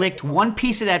dog licked one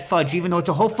piece of that fudge, even though it's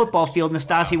a whole football field,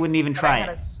 Nastasia wouldn't even try I had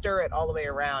to it. stir it all the way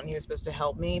around. He was supposed to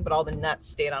help me, but all the nuts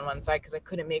stayed on one side because I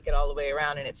couldn't make it all the way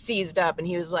around, and it seized up. And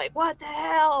he was like, "What the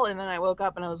hell?" And then I woke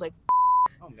up and I was like,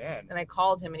 Oh man. and I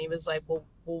called him, and he was like, "Well,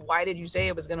 why did you say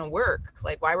it was gonna work?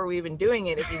 Like, why were we even doing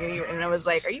it if you knew you?" And I was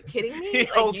like, "Are you kidding me? He Like,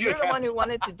 holds you're your the hand. one who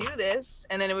wanted to do this."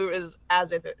 And then it was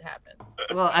as if it happened.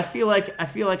 Well, I feel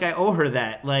like I owe her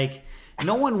that. Like,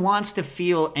 no one wants to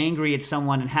feel angry at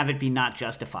someone and have it be not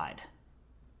justified.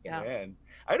 Yeah. Man.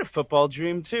 I had a football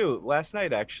dream too last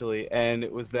night actually, and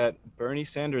it was that Bernie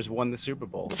Sanders won the Super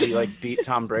Bowl. He beat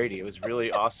Tom Brady. It was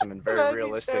really awesome and very That'd be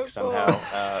realistic so somehow.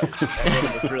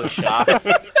 Everyone was really shocked.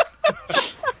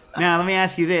 Now, let me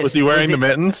ask you this: Was he wearing the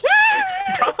mittens?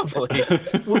 Probably.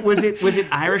 Was it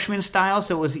Irishman style?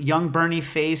 So it was young Bernie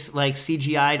face like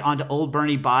CGI'd onto old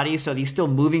Bernie body, so he's still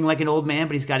moving like an old man,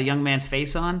 but he's got a young man's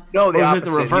face on? No, the or was it the opposite.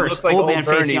 He reverse? looked like old old man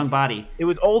face, Bernie. young body. It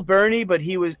was old Bernie, but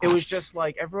it was just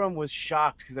like everyone was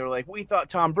shocked because they were like, we thought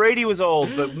Tom Brady was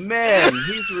old, but man,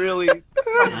 he's really come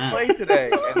to play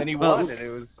today. And then he won,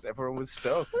 and everyone was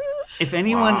stoked. If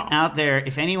anyone out there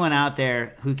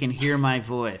who can hear my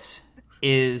voice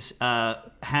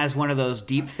has one of those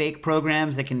deep fake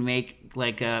programs that can make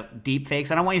deep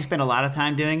fakes. I don't want you to spend a lot of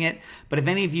time doing it, but if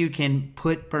any of you can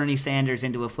put Bernie Sanders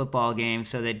into a football game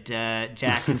so that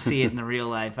Jack can see it in the real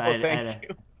life, I'd Bernie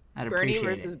appreciate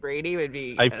versus it. Brady would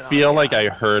be. I feel like I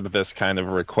heard this kind of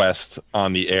request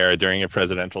on the air during a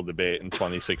presidential debate in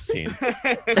 2016.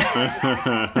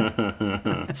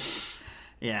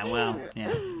 Yeah, well, yeah.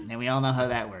 And we all know how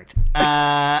that worked. All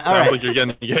Sounds right. like you're going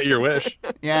to get your wish.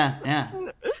 Yeah.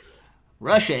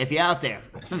 Russia, if you're out there,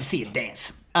 let me see you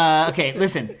dance. Okay,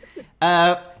 listen.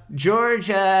 George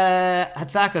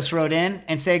Hatsakos wrote in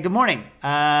and said, "Good morning.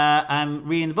 I'm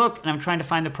reading the book, and I'm trying to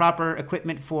find the proper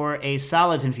equipment for a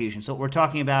solids infusion." So what we're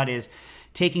talking about is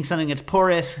taking something that's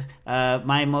porous.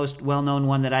 My most well-known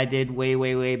one that I did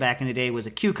way back in the day was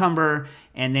a cucumber,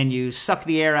 and then you suck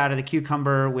the air out of the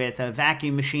cucumber with a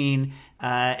vacuum machine,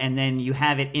 and then you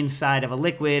have it inside of a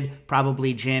liquid,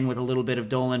 probably gin with a little bit of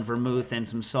Dolan vermouth and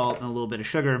some salt and a little bit of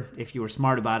sugar if you were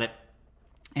smart about it.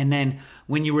 And then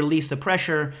when you release the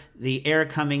pressure, the air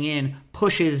coming in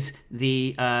pushes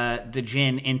the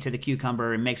gin into the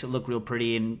cucumber and makes it look real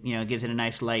pretty, and gives it a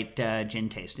nice light gin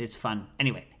taste. It's fun.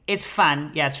 Anyway, it's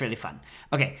fun. Yeah, it's really fun.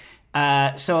 Okay,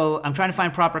 so I'm trying to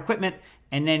find proper equipment,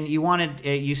 and then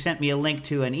you sent me a link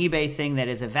to an eBay thing that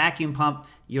is a vacuum pump.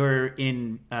 You're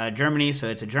in Germany, so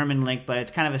it's a German link, but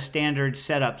it's kind of a standard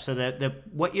setup. So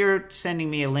what you're sending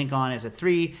me a link on is a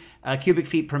 3 cubic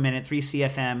feet per minute, 3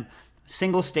 CFM.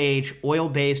 Single stage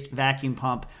oil-based vacuum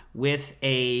pump with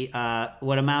a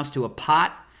what amounts to a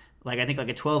pot, like a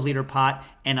 12-liter pot,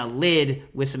 and a lid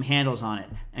with some handles on it.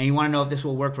 And you want to know if this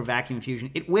will work for vacuum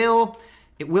infusion. It will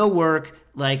work.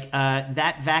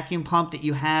 That vacuum pump that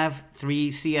you have,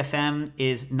 3 CFM,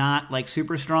 is not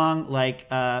super strong.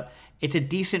 It's a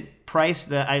decent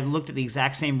price. I looked at the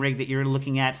exact same rig that you're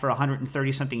looking at for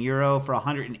 130 something euro, for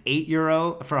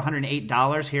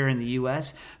 $108 here in the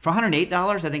US. For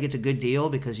 $108, I think it's a good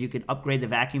deal because you could upgrade the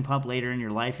vacuum pump later in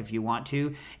your life if you want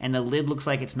to. And the lid looks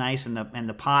like it's nice, and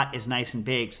the pot is nice and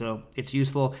big, so it's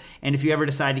useful. And if you ever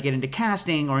decide to get into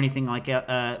casting or anything like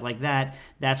that,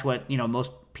 that's what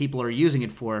most people are using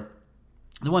it for.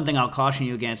 The one thing I'll caution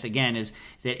you against again is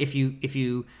that if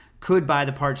you could buy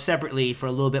the parts separately for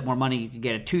a little bit more money, you could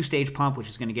get a 2-stage pump, which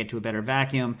is going to get to a better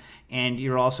vacuum, and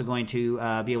you're also going to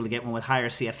be able to get one with higher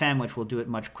CFM, which will do it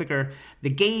much quicker.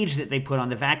 The gauge that they put on,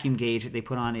 the vacuum gauge that they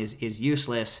put on, is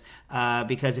useless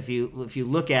because if you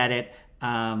look at it,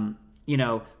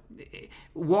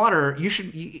 water,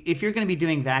 if you're going to be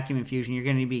doing vacuum infusion, you're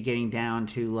going to be getting down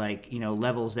to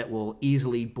levels that will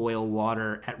easily boil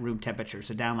water at room temperature,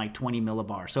 so down 20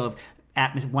 millibar. So if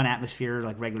 1 atmosphere,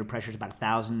 regular pressure, is about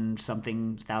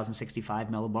 1065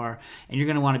 millibar, and you're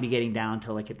going to want to be getting down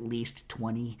to at least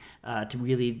 20 to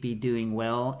really be doing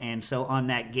well. And so on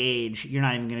that gauge, you're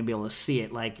not even going to be able to see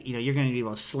it. You're going to be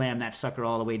able to slam that sucker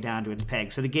all the way down to its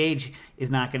peg. So the gauge is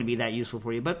not going to be that useful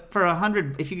for you. But for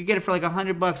 $100, if you could get it for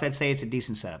 $100, I'd say it's a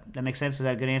decent setup. That makes sense? Is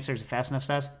that a good answer? Is it fast enough,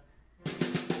 Stas?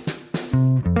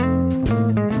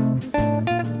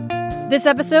 This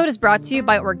episode is brought to you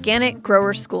by Organic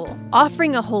Grower School,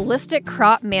 offering a holistic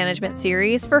crop management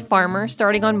series for farmers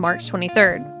starting on March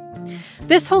 23rd.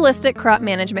 This holistic crop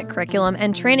management curriculum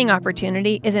and training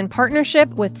opportunity is in partnership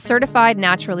with Certified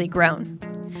Naturally Grown.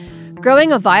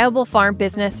 Growing a viable farm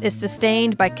business is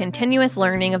sustained by continuous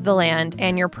learning of the land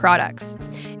and your products.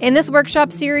 In this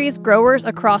workshop series, growers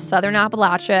across Southern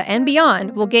Appalachia and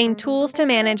beyond will gain tools to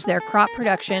manage their crop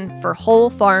production for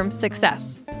whole farm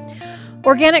success.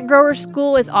 Organic Grower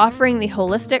School is offering the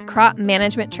Holistic Crop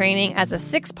Management Training as a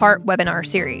 6-part webinar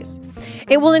series.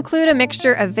 It will include a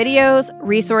mixture of videos,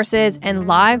 resources, and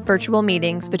live virtual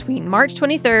meetings between March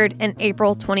 23rd and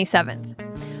April 27th.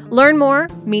 Learn more,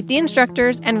 meet the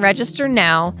instructors, and register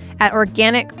now at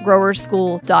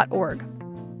organicgrowerschool.org.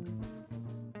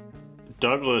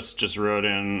 Douglas just wrote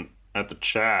in at the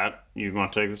chat, you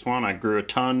want to take this one? I grew a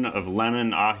ton of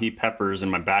lemon ahi peppers in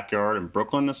my backyard in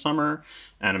Brooklyn this summer,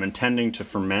 and I'm intending to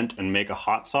ferment and make a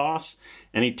hot sauce.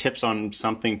 Any tips on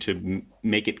something to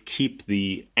make it keep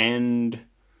the end?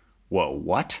 Whoa,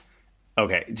 what?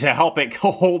 Okay, to help it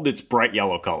hold its bright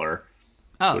yellow color.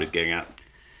 That's what he's getting at.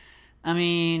 I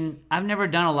mean, I've never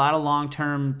done a lot of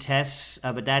long-term tests,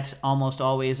 but that's almost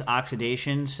always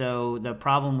oxidation. So the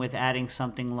problem with adding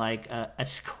something like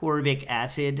ascorbic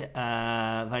acid,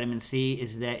 vitamin C,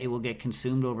 is that it will get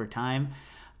consumed over time.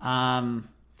 You're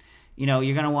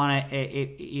going to want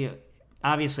to,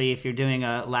 obviously, if you're doing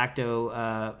a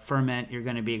lacto ferment, you're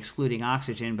going to be excluding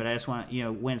oxygen. But I just want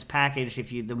when it's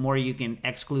packaged, the more you can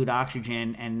exclude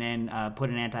oxygen and then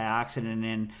put an antioxidant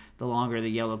in, the longer the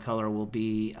yellow color will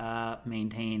be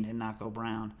maintained and not go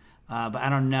brown. But I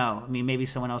don't know. I mean, maybe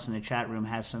someone else in the chat room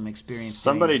has some experience.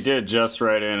 Somebody did just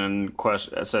write in and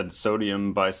said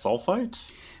sodium bisulfite.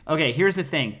 Okay, here's the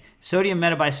thing. Sodium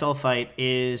metabisulfite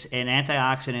is an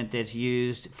antioxidant that's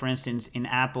used, for instance, in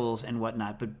apples and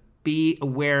whatnot. But be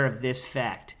aware of this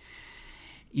fact.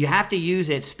 You have to use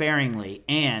it sparingly,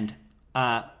 and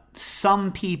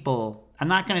some people, I'm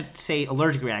not going to say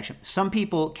allergic reaction, some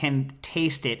people can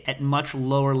taste it at much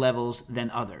lower levels than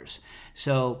others.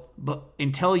 So, but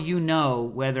until you know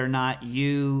whether or not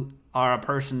you are a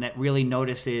person that really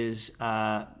notices,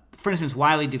 for instance,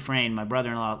 Wiley Dufresne, my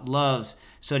brother-in-law, loves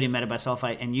sodium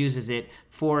metabisulfite and uses it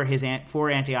for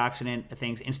antioxidant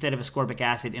things instead of ascorbic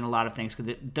acid in a lot of things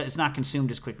because it's not consumed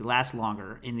as quickly, lasts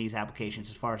longer in these applications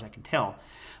as far as I can tell.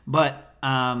 But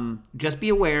just be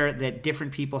aware that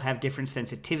different people have different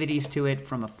sensitivities to it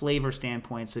from a flavor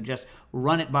standpoint. So just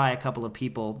run it by a couple of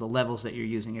people, the levels that you're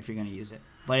using if you're going to use it.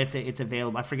 But it's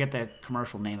available. I forget the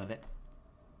commercial name of it.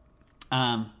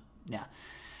 Yeah.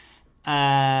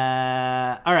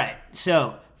 All right.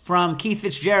 So from Keith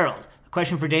Fitzgerald.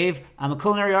 Question for Dave. I'm a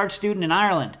culinary arts student in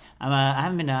Ireland. I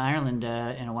haven't been to Ireland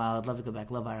in a while. I'd love to go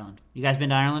back. Love Ireland. You guys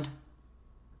been to Ireland?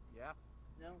 Yeah.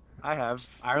 No. I have.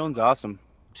 Ireland's awesome.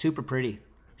 Super pretty.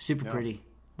 Super pretty.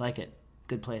 Like it.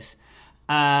 Good place.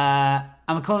 I'm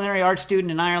a culinary arts student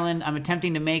in Ireland. I'm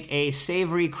attempting to make a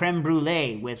savory creme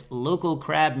brulee with local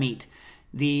crab meat.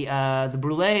 The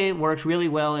brulee works really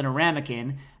well in a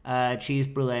ramekin. Cheese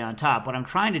brulee on top. What I'm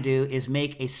trying to do is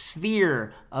make a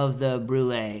sphere of the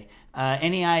brulee.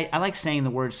 I like saying the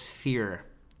word sphere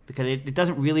because it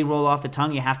doesn't really roll off the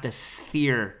tongue. You have to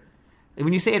sphere.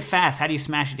 When you say it fast, how do you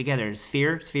smash it together?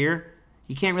 Sphere?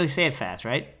 You can't really say it fast,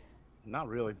 right? Not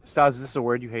really. Stas, is this a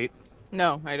word you hate?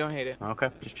 No, I don't hate it. Okay,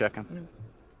 just checking.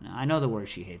 No, I know the word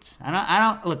she hates. I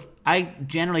don't look. I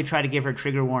generally try to give her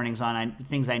trigger warnings on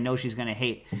things I know she's going to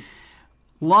hate.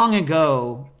 Long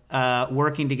ago,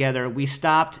 working together, we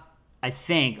stopped. I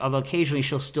think, although occasionally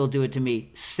she'll still do it to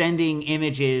me, sending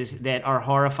images that are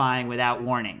horrifying without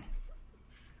warning.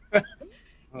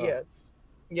 Yes.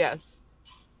 Yes.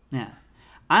 Yeah.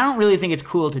 I don't really think it's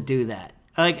cool to do that.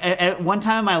 Like, at one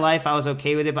time in my life, I was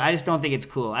okay with it, but I just don't think it's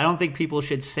cool. I don't think people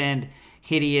should send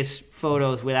hideous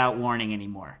photos without warning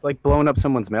anymore. It's like blowing up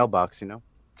someone's mailbox,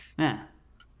 Yeah.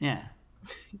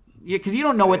 Because you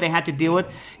don't know what they had to deal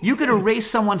with. You could erase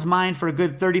someone's mind for a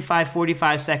good 35,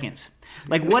 45 seconds.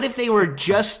 Like, what if they were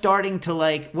just starting to,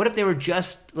 what if they were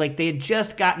just, they had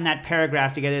just gotten that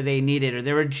paragraph together they needed, or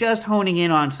they were just honing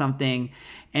in on something,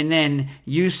 and then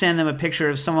you send them a picture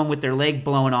of someone with their leg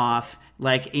blown off,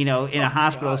 in a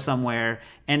hospital somewhere,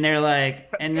 and they're like,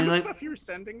 and they're like, stuff you're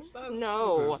sending stuff?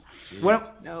 No.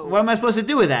 What No. am I supposed to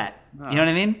do with that? You know what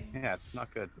I mean? Yeah, it's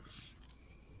not good.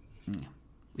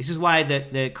 This is why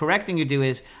the correct thing to do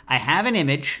is, I have an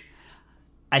image,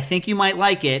 I think you might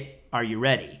like it, are you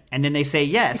ready? And then they say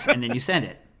yes, and then you send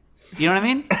it. You know what I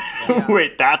mean? Yeah.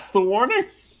 Wait, that's the warning?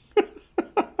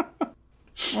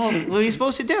 Well, what are you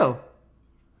supposed to do?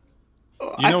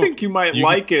 I think you might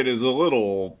like it as a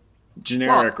little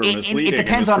generic or misleading. It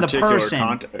depends on the person.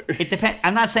 Context. It depends.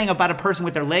 I'm not saying about a person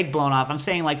with their leg blown off. I'm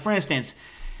saying, like, for instance,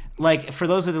 like, for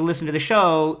those that listen to the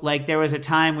show, like, there was a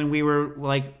time when we were,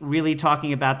 like, really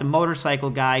talking about the motorcycle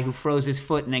guy who froze his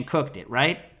foot and then cooked it,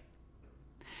 right?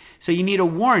 So you need a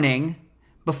warning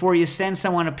before you send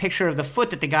someone a picture of the foot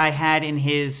that the guy had in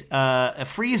his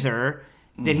freezer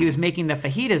that he was making the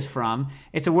fajitas from.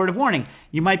 It's a word of warning.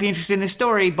 You might be interested in this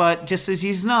story, but just as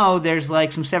you know, there's,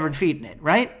 like, some severed feet in it,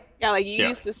 right? Yeah, like you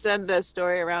used to send the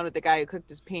story around with the guy who cooked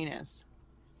his penis.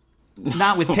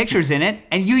 Not with pictures in it.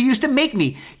 And you used to make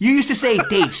me. You used to say,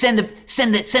 Dave, send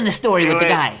the story with the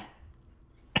guy.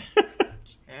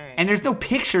 And there's no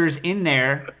pictures in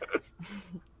there.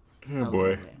 Oh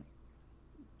boy.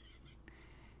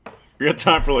 We got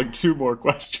time for like 2 more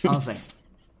questions.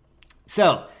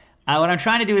 So, what I'm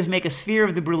trying to do is make a sphere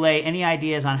of the brulee. Any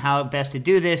ideas on how best to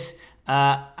do this?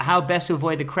 How best to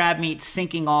avoid the crab meat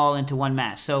sinking all into one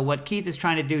mass? So what Keith is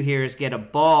trying to do here is get a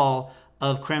ball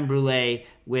of creme brulee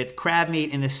with crab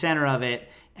meat in the center of it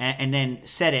and then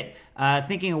set it.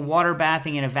 Thinking of water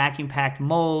bathing in a vacuum-packed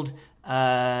mold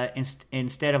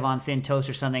instead of on thin toast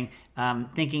or something.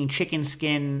 Thinking chicken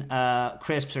skin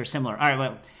crisps or similar. All right,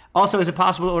 well, also, is it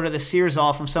possible to order the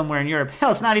Searsall from somewhere in Europe?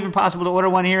 Hell, it's not even possible to order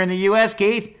one here in the U.S.,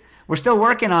 Keith. We're still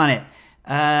working on it.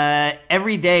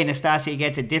 Every day, Nastasia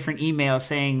gets a different email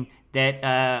saying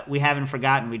that we haven't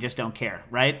forgotten, we just don't care,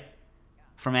 right?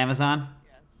 From Amazon?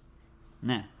 Yes.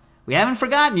 Nah. We haven't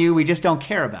forgotten you, we just don't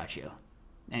care about you.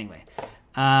 Anyway.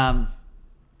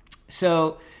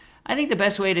 So, I think the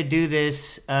best way to do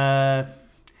this,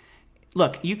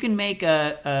 look, you can make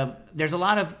there's a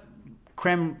lot of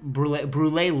creme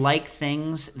brulee-like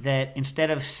things that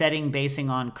instead of basing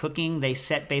on cooking, they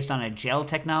set based on a gel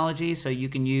technology. So you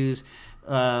can use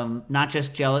not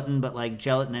just gelatin, but like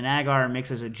gelatin and agar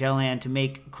mixed as a gelan to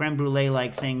make creme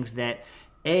brulee-like things that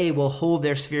will hold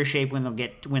their sphere shape when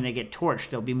they get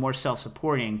torched. They'll be more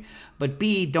self-supporting, but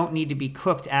B, don't need to be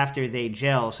cooked after they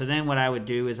gel. So then what I would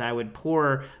do is I would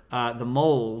pour the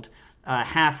mold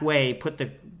halfway, put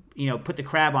the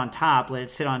crab on top, let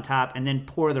it sit on top, and then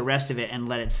pour the rest of it and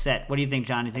let it set. What do you think,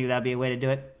 John? You think that'd be a way to do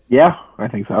it? Yeah, I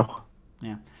think so.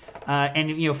 Yeah.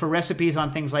 And, for recipes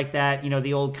on things like that,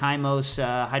 the old Kymos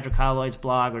hydrocolloids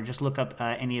blog, or just look up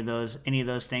any of those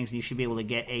things, and you should be able to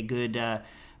get a good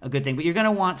thing. But you're going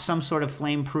to want some sort of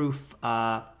flame-proof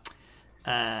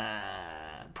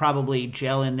probably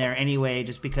gel in there anyway,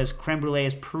 just because creme brulee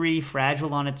is pretty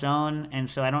fragile on its own, and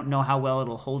so I don't know how well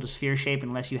it'll hold a sphere shape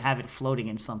unless you have it floating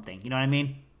in something. You know what I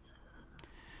mean?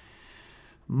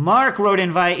 Mark wrote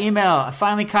in via email, I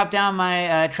finally tracked down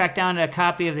a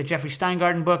copy of the Jeffrey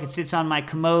Steingarten book. It sits on my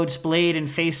commode, splayed and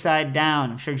face side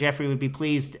down. I'm sure Jeffrey would be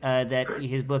pleased that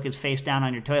his book is face down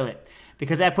on your toilet,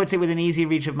 because that puts it within easy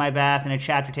reach of my bath, and a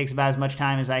chapter takes about as much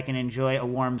time as I can enjoy a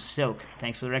warm soak.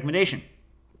 Thanks for the recommendation.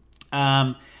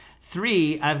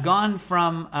 3, I've gone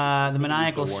from the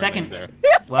maniacal second.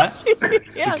 What? You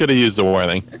could have used a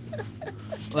warning.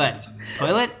 What?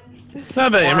 Toilet?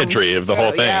 Not the imagery of the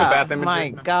whole thing. Yeah, my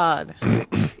God.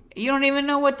 You don't even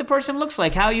know what the person looks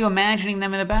like. How are you imagining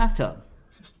them in a bathtub?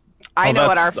 I know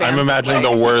what our fans I'm imagining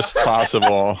look like. the worst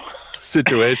possible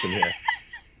situation here.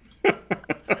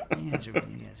 You guys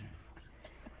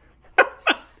are.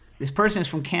 This person is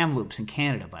from Kamloops in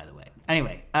Canada, by the way.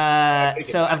 Anyway,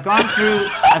 so I've gone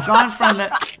from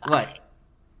the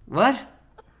what?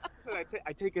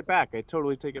 I take it back. I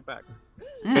totally take it back.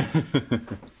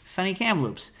 Sunny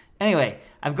Kamloops. Anyway,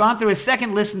 I've gone through a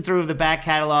second listen through of the back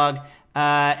catalog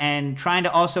and trying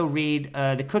to also read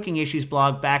the Cooking Issues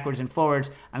blog backwards and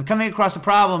forwards. I'm coming across a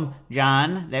problem,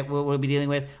 John, that we'll be dealing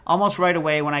with almost right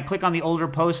away. When I click on the older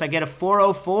posts, I get a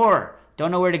 404.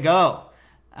 Don't know where to go.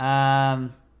 Yeah,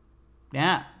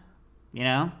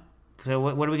 So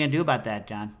what are we going to do about that,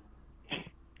 John?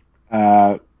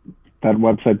 That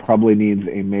website probably needs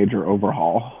a major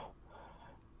overhaul.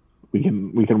 We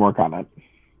can work on it.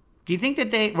 Do you think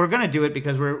that we're going to do it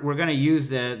because we're going to use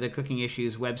the Cooking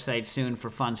Issues website soon for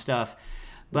fun stuff?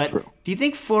 But do you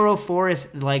think 404 is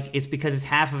it's because it's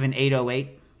half of an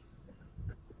 808?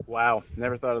 Wow,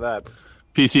 never thought of that.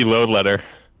 PC load letter.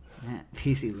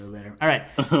 PC load letter. All right,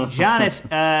 Jonas.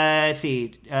 Let's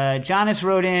see. Jonas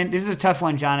wrote in. This is a tough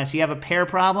one, Jonas. You have a pear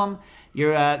problem.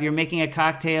 You're making a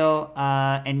cocktail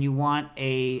and you want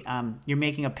you're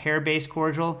making a pear-based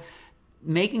cordial.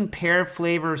 Making pear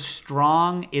flavor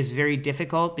strong is very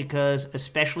difficult because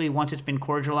especially once it's been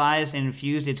cordialized and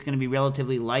infused, it's going to be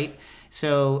relatively light.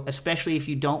 So especially if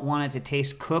you don't want it to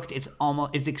taste cooked, it's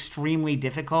extremely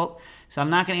difficult. So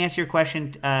I'm not going to answer your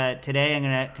question today. I'm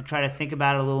going to try to think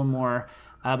about it a little more.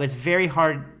 But it's very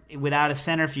hard. without a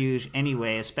centrifuge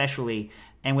anyway, especially,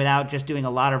 and without just doing a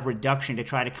lot of reduction to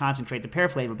try to concentrate the pear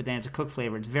flavor, but then it's a cooked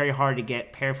flavor. It's very hard to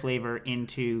get pear flavor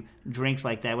into drinks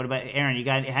like that. What about Aaron? You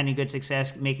had any good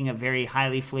success making a very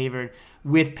highly flavored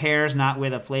with pears, not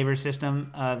with a flavor system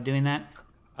of doing that?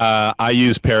 I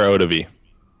use pear eau de vie,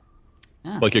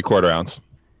 like a 1/4 ounce.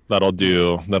 That'll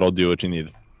do what you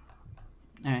need.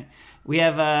 All right. We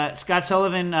have Scott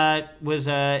Sullivan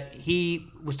he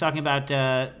was talking about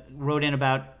wrote in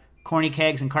about corny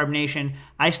kegs and carbonation.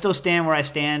 I still stand where I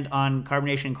stand on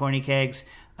carbonation and corny kegs,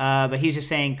 but he's just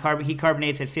saying he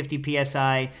carbonates at 50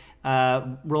 psi,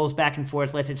 rolls back and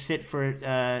forth, lets it sit for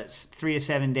 3 to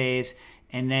 7 days,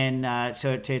 and then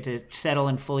so to settle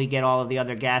and fully get all of the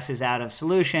other gases out of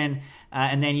solution,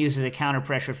 and then uses a counter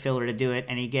pressure filler to do it,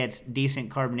 and he gets decent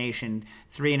carbonation,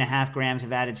 3.5 grams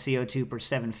of added CO2 per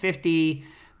 750,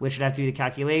 which I'd have to do the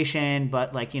calculation,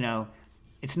 but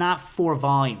it's not 4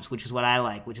 volumes, which is what I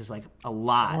like, which is like a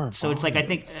lot. So it's like, I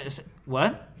think,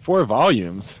 what? 4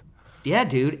 volumes? Yeah,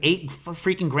 dude. 8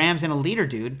 freaking grams in a liter,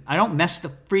 dude. I don't mess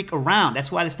the freak around.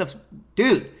 That's why this stuff's,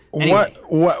 dude. Anyway.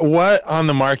 What on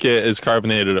the market is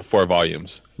carbonated at 4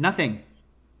 volumes? Nothing.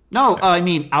 No, I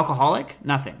mean alcoholic?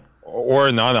 Nothing.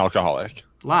 Or non-alcoholic?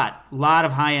 Lot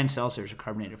of high-end seltzers are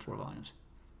carbonated at 4 volumes.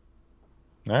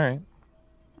 All right.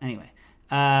 Anyway.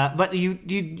 But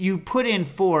you put in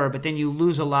 4, but then you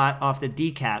lose a lot off the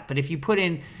decap. But if you put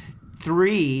in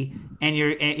 3, and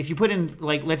if you put in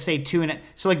let's say 2,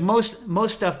 so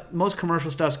most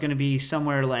commercial stuff's going to be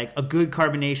somewhere like a good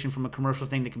carbonation from a commercial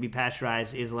thing that can be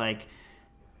pasteurized is like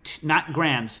not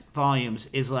grams, volumes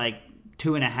is like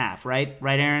 2.5,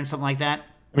 right, Aaron, something like that.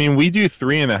 I mean, we do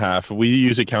 3.5. We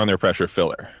use a counter pressure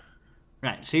filler.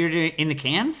 Right. So you're doing in the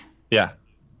cans? Yeah.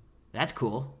 That's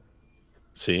cool.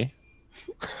 See.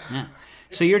 Yeah.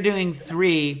 So you're doing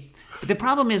 3, but the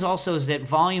problem is that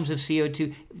volumes of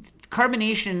CO2,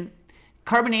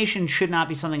 carbonation should not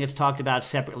be something that's talked about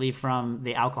separately from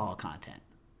the alcohol content.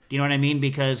 Do you know what I mean?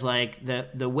 Because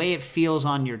the way it feels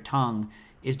on your tongue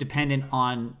is dependent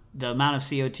on the amount of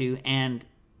CO2 and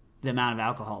the amount of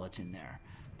alcohol that's in there.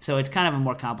 So it's kind of a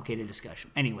more complicated discussion.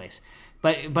 Anyways,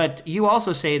 but you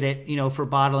also say that for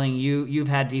bottling you've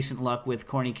had decent luck with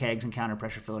corny kegs and counter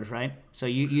pressure fillers, right? So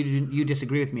you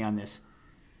disagree with me on this?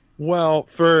 Well,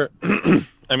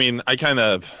 I mean, I kind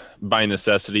of by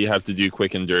necessity have to do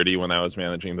quick and dirty when I was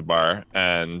managing the bar,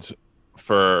 and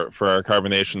for our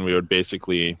carbonation we would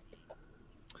basically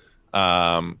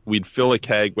we'd fill a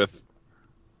keg with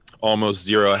almost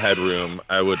 0 headroom.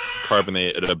 I would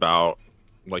carbonate at about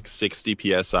 60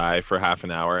 psi for half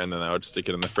an hour, and then I would stick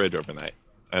it in the fridge overnight,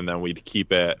 and then we'd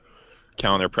keep it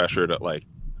counter pressured at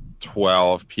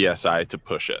 12 psi to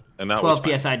push it, and that 12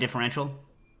 was psi differential,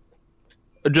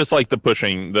 just like the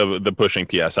pushing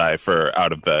psi for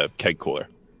out of the keg cooler.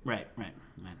 Right.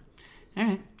 All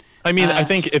right. I mean, I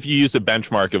think if you use a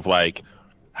benchmark of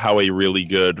how a really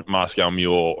good Moscow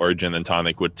Mule or gin and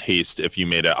tonic would taste if you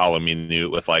made it a la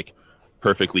minute with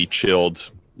perfectly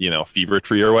chilled Fever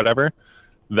Tree or whatever,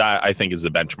 that I think is a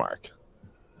benchmark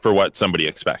for what somebody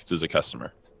expects as a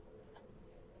customer.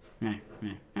 Right.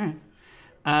 All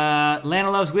right. Lana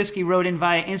Loves Whiskey wrote in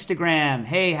via Instagram.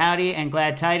 Hey, howdy, and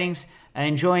glad tidings.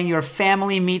 Enjoying your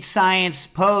family meets science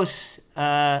posts.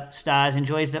 Stas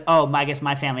enjoys I guess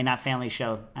my family, not family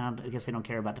show. I guess they don't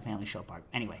care about the family show part.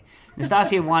 Anyway,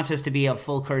 Nastasia wants us to be a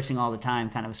full cursing all the time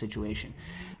kind of a situation.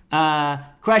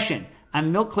 Question.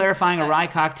 I'm milk clarifying a rye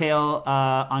cocktail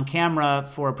on camera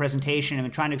for a presentation. I'm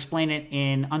trying to explain it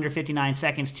in under 59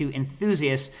 seconds to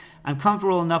enthusiasts. I'm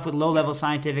comfortable enough with low-level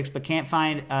scientifics, but can't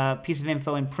find a piece of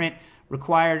info in print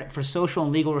required for social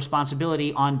and legal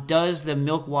responsibility on does the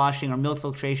milk washing or milk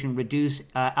filtration reduce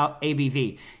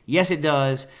ABV? Yes, it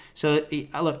does. So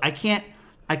look,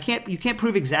 you can't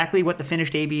prove exactly what the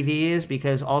finished ABV is,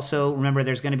 because also remember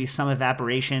there's going to be some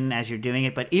evaporation as you're doing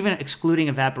it. But even excluding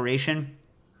evaporation,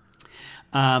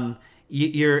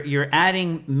 you're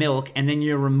adding milk and then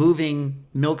you're removing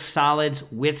milk solids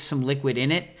with some liquid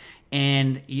in it.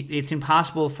 And it's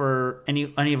impossible for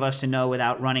any of us to know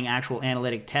without running actual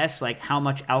analytic tests, how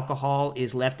much alcohol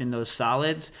is left in those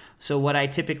solids. So what I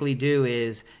typically do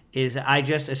is I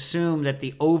just assume that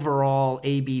the overall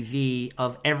ABV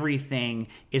of everything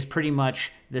is pretty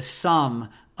much the sum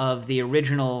of the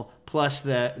original plus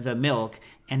the milk.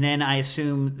 And then I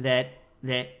assume that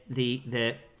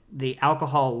the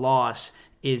alcohol loss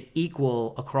is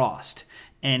equal across.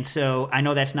 And so I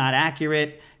know that's not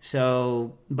accurate,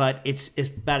 but it's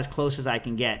about as close as I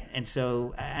can get. And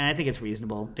I think it's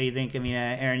reasonable. Do you think,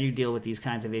 Aaron, you deal with these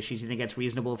kinds of issues. You think that's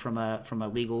reasonable from a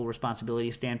legal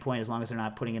responsibility standpoint, as long as they're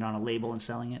not putting it on a label and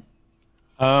selling it?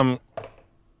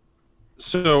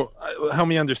 So help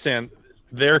me understand.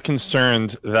 They're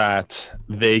concerned that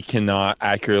they cannot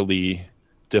accurately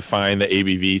define the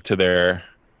ABV to their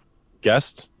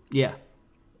guests. Yeah.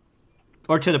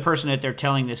 Or to the person that they're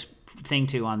telling this thing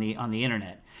to on the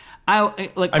internet. I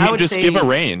would just say, give a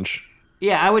range.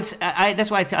 Yeah, I would. That's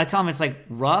why I tell them it's like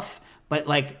rough, but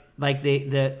like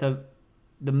the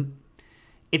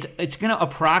it's going to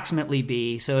approximately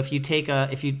be. So if you take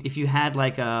if you had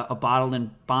like a bottle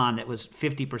in bond that was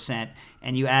 50%,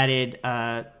 and you added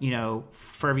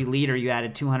for every liter you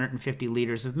added 250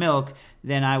 liters of milk,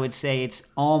 then I would say it's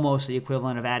almost the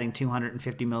equivalent of adding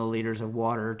 250 milliliters of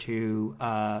water to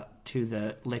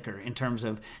the liquor. In terms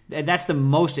of that's the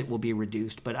most it will be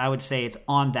reduced, but I would say it's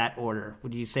on that order.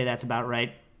 Would you say that's about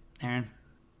right, Aaron?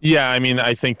 Yeah, I mean,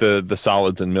 I think the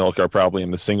solids in milk are probably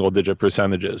in the single-digit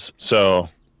percentages. So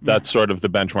that's sort of the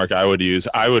benchmark I would use.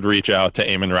 I would reach out to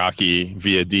Eamon Rocky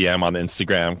via DM on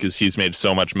Instagram because he's made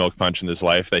so much milk punch in his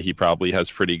life that he probably has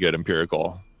pretty good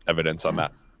empirical evidence on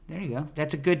that. There you go.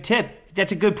 That's a good tip.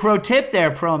 That's a good pro tip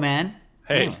there, pro man.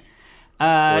 Hey.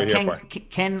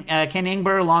 Ken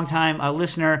Ingber, longtime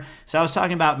listener. So I was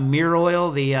talking about Mir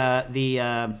Oil,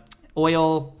 the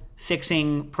oil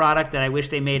fixing product that I wish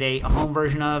they made a home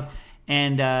version of.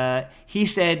 And he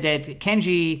said that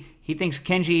he thinks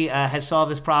Kenji has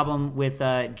solved this problem with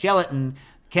gelatin.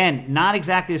 Ken, not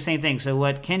exactly the same thing. So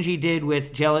what Kenji did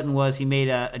with gelatin was he made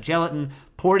a gelatin,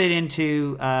 poured it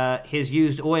into his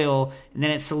used oil, and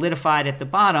then it solidified at the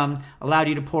bottom, allowed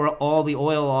you to pour all the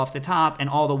oil off the top, and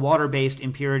all the water-based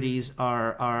impurities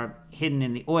are hidden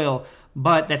in the oil.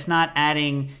 But that's not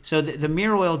adding. So the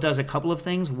Mir Oil does a couple of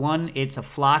things. One, it's a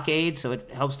flock aid, so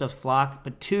it helps stuff flock.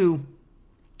 But two,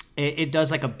 it does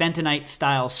like a bentonite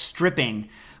style stripping,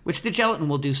 which the gelatin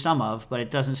will do some of, but it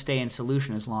doesn't stay in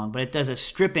solution as long. But it does a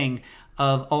stripping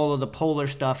of all of the polar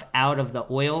stuff out of the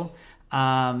oil.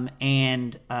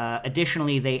 And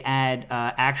additionally, they add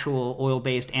actual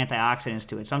oil-based antioxidants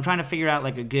to it. So I'm trying to figure out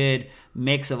like a good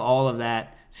mix of all of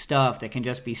that stuff that can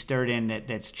just be stirred in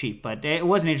that's cheap. But it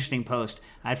was an interesting post.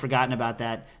 I'd forgotten about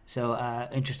that. So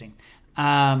interesting. We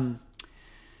gotta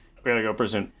go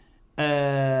present. All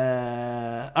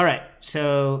right.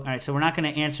 So we're not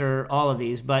going to answer all of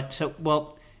these, but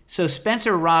so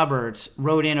Spencer Roberts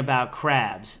wrote in about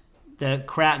crabs,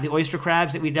 the oyster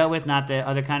crabs that we dealt with, not the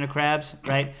other kind of crabs,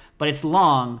 right? But it's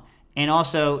long, and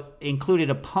also included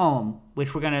a poem,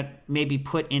 which we're going to maybe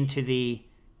put into the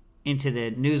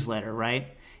newsletter,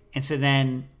 right? And so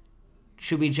then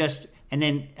should we just? And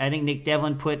then I think Nick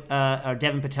Devlin or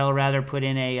Devin Patel rather put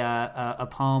in a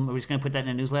poem. Are we just going to put that in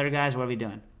the newsletter, guys? What are we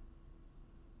doing?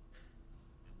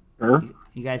 Sure.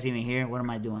 You guys even here? What am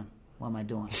I doing?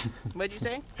 What'd you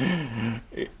say?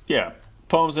 Yeah,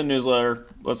 poems and newsletter.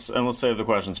 Let's save the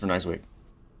questions for next week.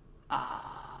 All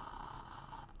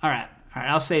right.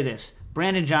 I'll say this.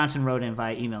 Brandon Johnson wrote in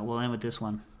via email. We'll end with this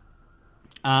one.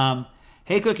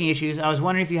 Hey, Cooking Issues. I was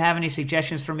wondering if you have any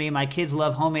suggestions for me. My kids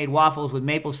love homemade waffles with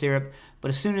maple syrup, but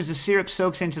as soon as the syrup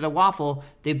soaks into the waffle,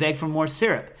 they beg for more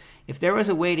syrup. If there was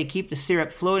a way to keep the syrup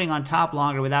floating on top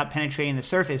longer without penetrating the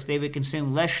surface, they would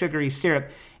consume less sugary syrup.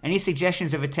 Any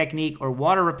suggestions of a technique or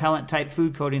water repellent type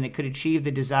food coating that could achieve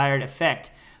the desired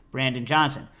effect? Brandon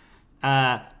Johnson.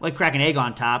 Like crack an egg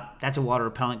on top. That's a water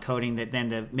repellent coating that then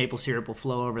the maple syrup will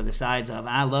flow over the sides of.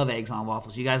 I love eggs on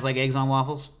waffles. You guys like eggs on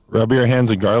waffles? Rub your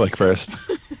hands in garlic first.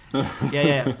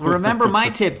 Yeah. Well, remember my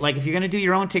tip. Like if you're going to do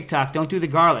your own TikTok, don't do the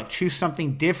garlic. Choose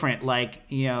something different like,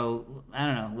 I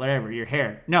don't know, whatever, your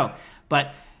hair. No,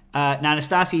 but now,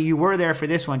 Anastasia, you were there for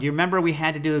this one. Do you remember we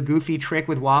had to do a goofy trick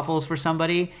with waffles for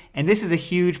somebody? And this is a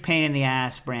huge pain in the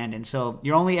ass, Brandon. So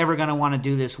you're only ever going to want to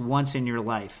do this once in your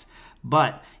life.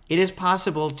 But it is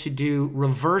possible to do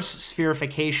reverse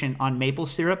spherification on maple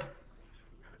syrup.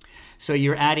 So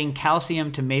you're adding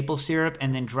calcium to maple syrup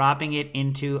and then dropping it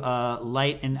into a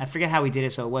light, and I forget how we did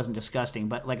it so it wasn't disgusting,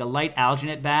 but like a light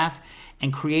alginate bath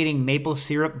and creating maple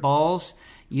syrup balls.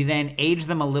 You then age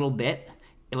them a little bit,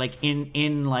 like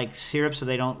in like syrup so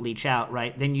they don't leach out,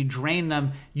 right? Then you drain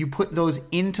them, you put those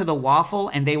into the waffle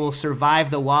and they will survive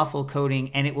the waffle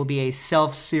coating and it will be a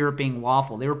self-syruping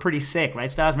waffle. They were pretty sick, right,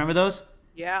 Styles? Remember those?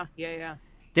 Yeah.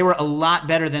 They were a lot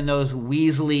better than those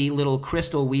weaselly little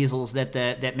crystal weasels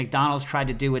that McDonald's tried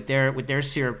to do with their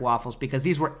syrup waffles, because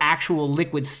these were actual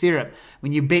liquid syrup.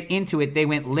 When you bit into it, they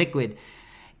went liquid.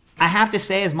 I have to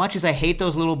say, as much as I hate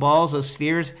those little balls, those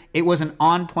spheres, it was an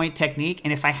on-point technique.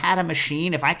 And if I had a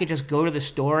machine, if I could just go to the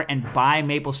store and buy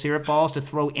maple syrup balls to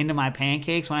throw into my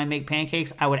pancakes when I make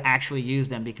pancakes, I would actually use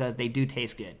them because they do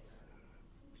taste good.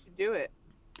 You should do it.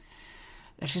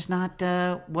 That's just not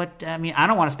what I mean. I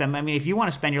don't want to spend. I mean, if you want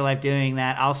to spend your life doing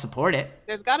that, I'll support it.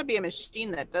 There's got to be a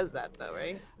machine that does that, though,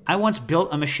 right? I once built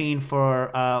a machine for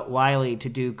Wiley to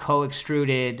do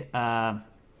co-extruded,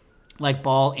 like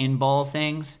ball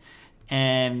things,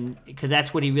 and because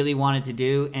that's what he really wanted to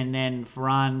do. And then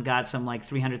Ferran got some like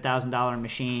 $300,000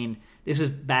 machine. This was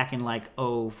back in like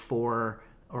 04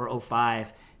 or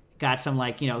 05. Got some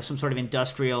like, some sort of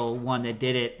industrial one that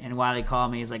did it, and Wiley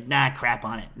called me. He's like, nah, crap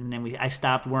on it. And then I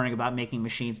stopped worrying about making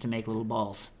machines to make little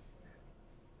balls.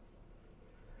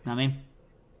 Know what I mean?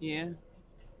 Yeah.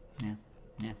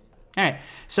 All right,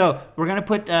 so we're gonna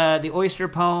put the oyster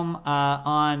poem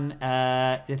on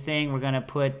the thing. We're gonna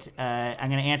put.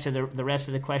 I'm gonna answer the rest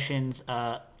of the questions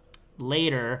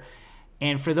later.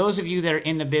 And for those of you that are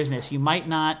in the business, you might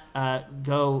not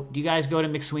go. Do you guys go to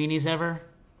McSweeney's ever?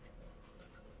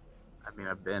 I mean,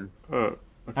 I've been.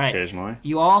 Occasionally. Right.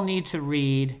 You all need to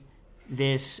read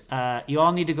this. You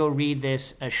all need to go read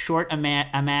this. A short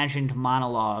imagined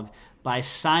monologue by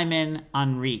Simon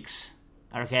Enriques.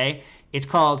 Okay, it's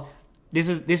called. This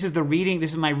is the reading.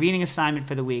 This is my reading assignment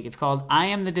for the week. It's called "I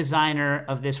am the designer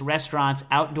of this restaurant's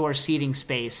outdoor seating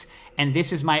space, and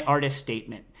this is my artist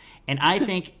statement." And I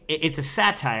think it's a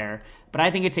satire, but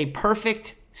I think it's a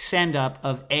perfect send-up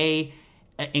of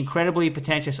incredibly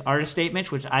pretentious artist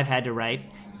statements, which I've had to write,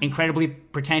 incredibly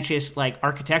pretentious like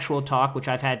architectural talk, which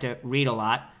I've had to read a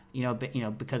lot,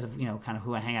 because of kind of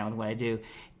who I hang out with, what I do,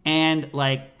 and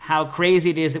like how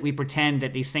crazy it is that we pretend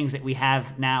that these things that we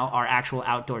have now are actual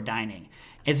outdoor dining.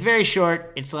 It's very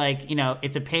short. It's like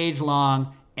it's a page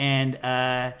long, and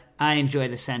I enjoy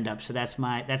the send-up. So that's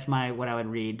my what I would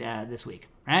read this week.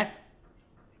 Right?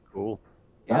 Cool.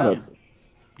 Yeah. All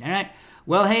right.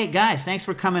 Well, hey guys, thanks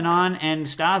for coming on. And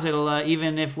Stas, it'll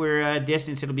even if we're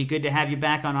distance, it'll be good to have you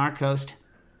back on our coast.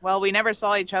 Well, we never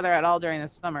saw each other at all during the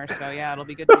summer, so yeah, it'll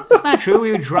be good to be It's not true.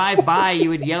 We would drive by, you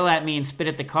would yell at me and spit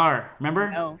at the car. Remember?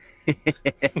 No.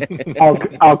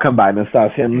 I'll come by,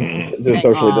 Nastasia. Just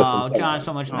socially Oh, distance. John's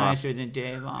so much nicer than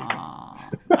Dave. Aw.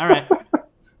 All right. All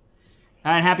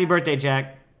right. Happy birthday,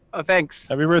 Jack. Oh, thanks.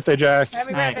 Happy birthday, Jack.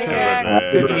 Happy All right,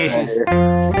 birthday, cool. Jack.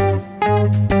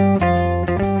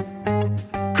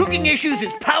 Cooking Issues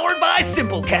is powered by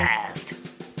Simplecast.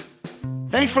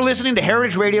 Thanks for listening to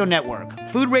Heritage Radio Network,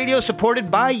 food radio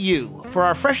supported by you. For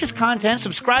our freshest content,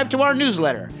 subscribe to our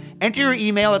newsletter. Enter your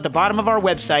email at the bottom of our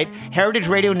website,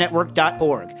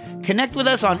 heritageradionetwork.org. Connect with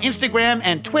us on Instagram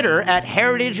and Twitter at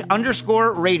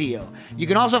heritage_radio. You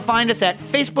can also find us at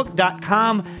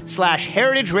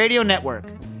facebook.com/Heritage Radio Network.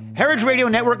 Heritage Radio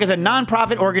Network is a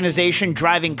nonprofit organization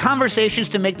driving conversations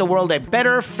to make the world a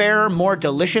better, fairer, more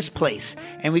delicious place.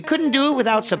 And we couldn't do it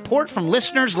without support from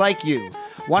listeners like you.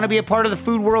 Want to be a part of the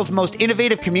food world's most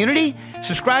innovative community?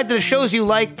 Subscribe to the shows you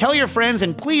like, tell your friends,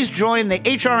 and please join the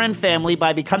HRN family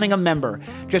by becoming a member.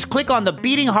 Just click on the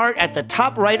beating heart at the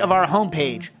top right of our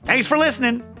homepage. Thanks for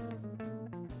listening.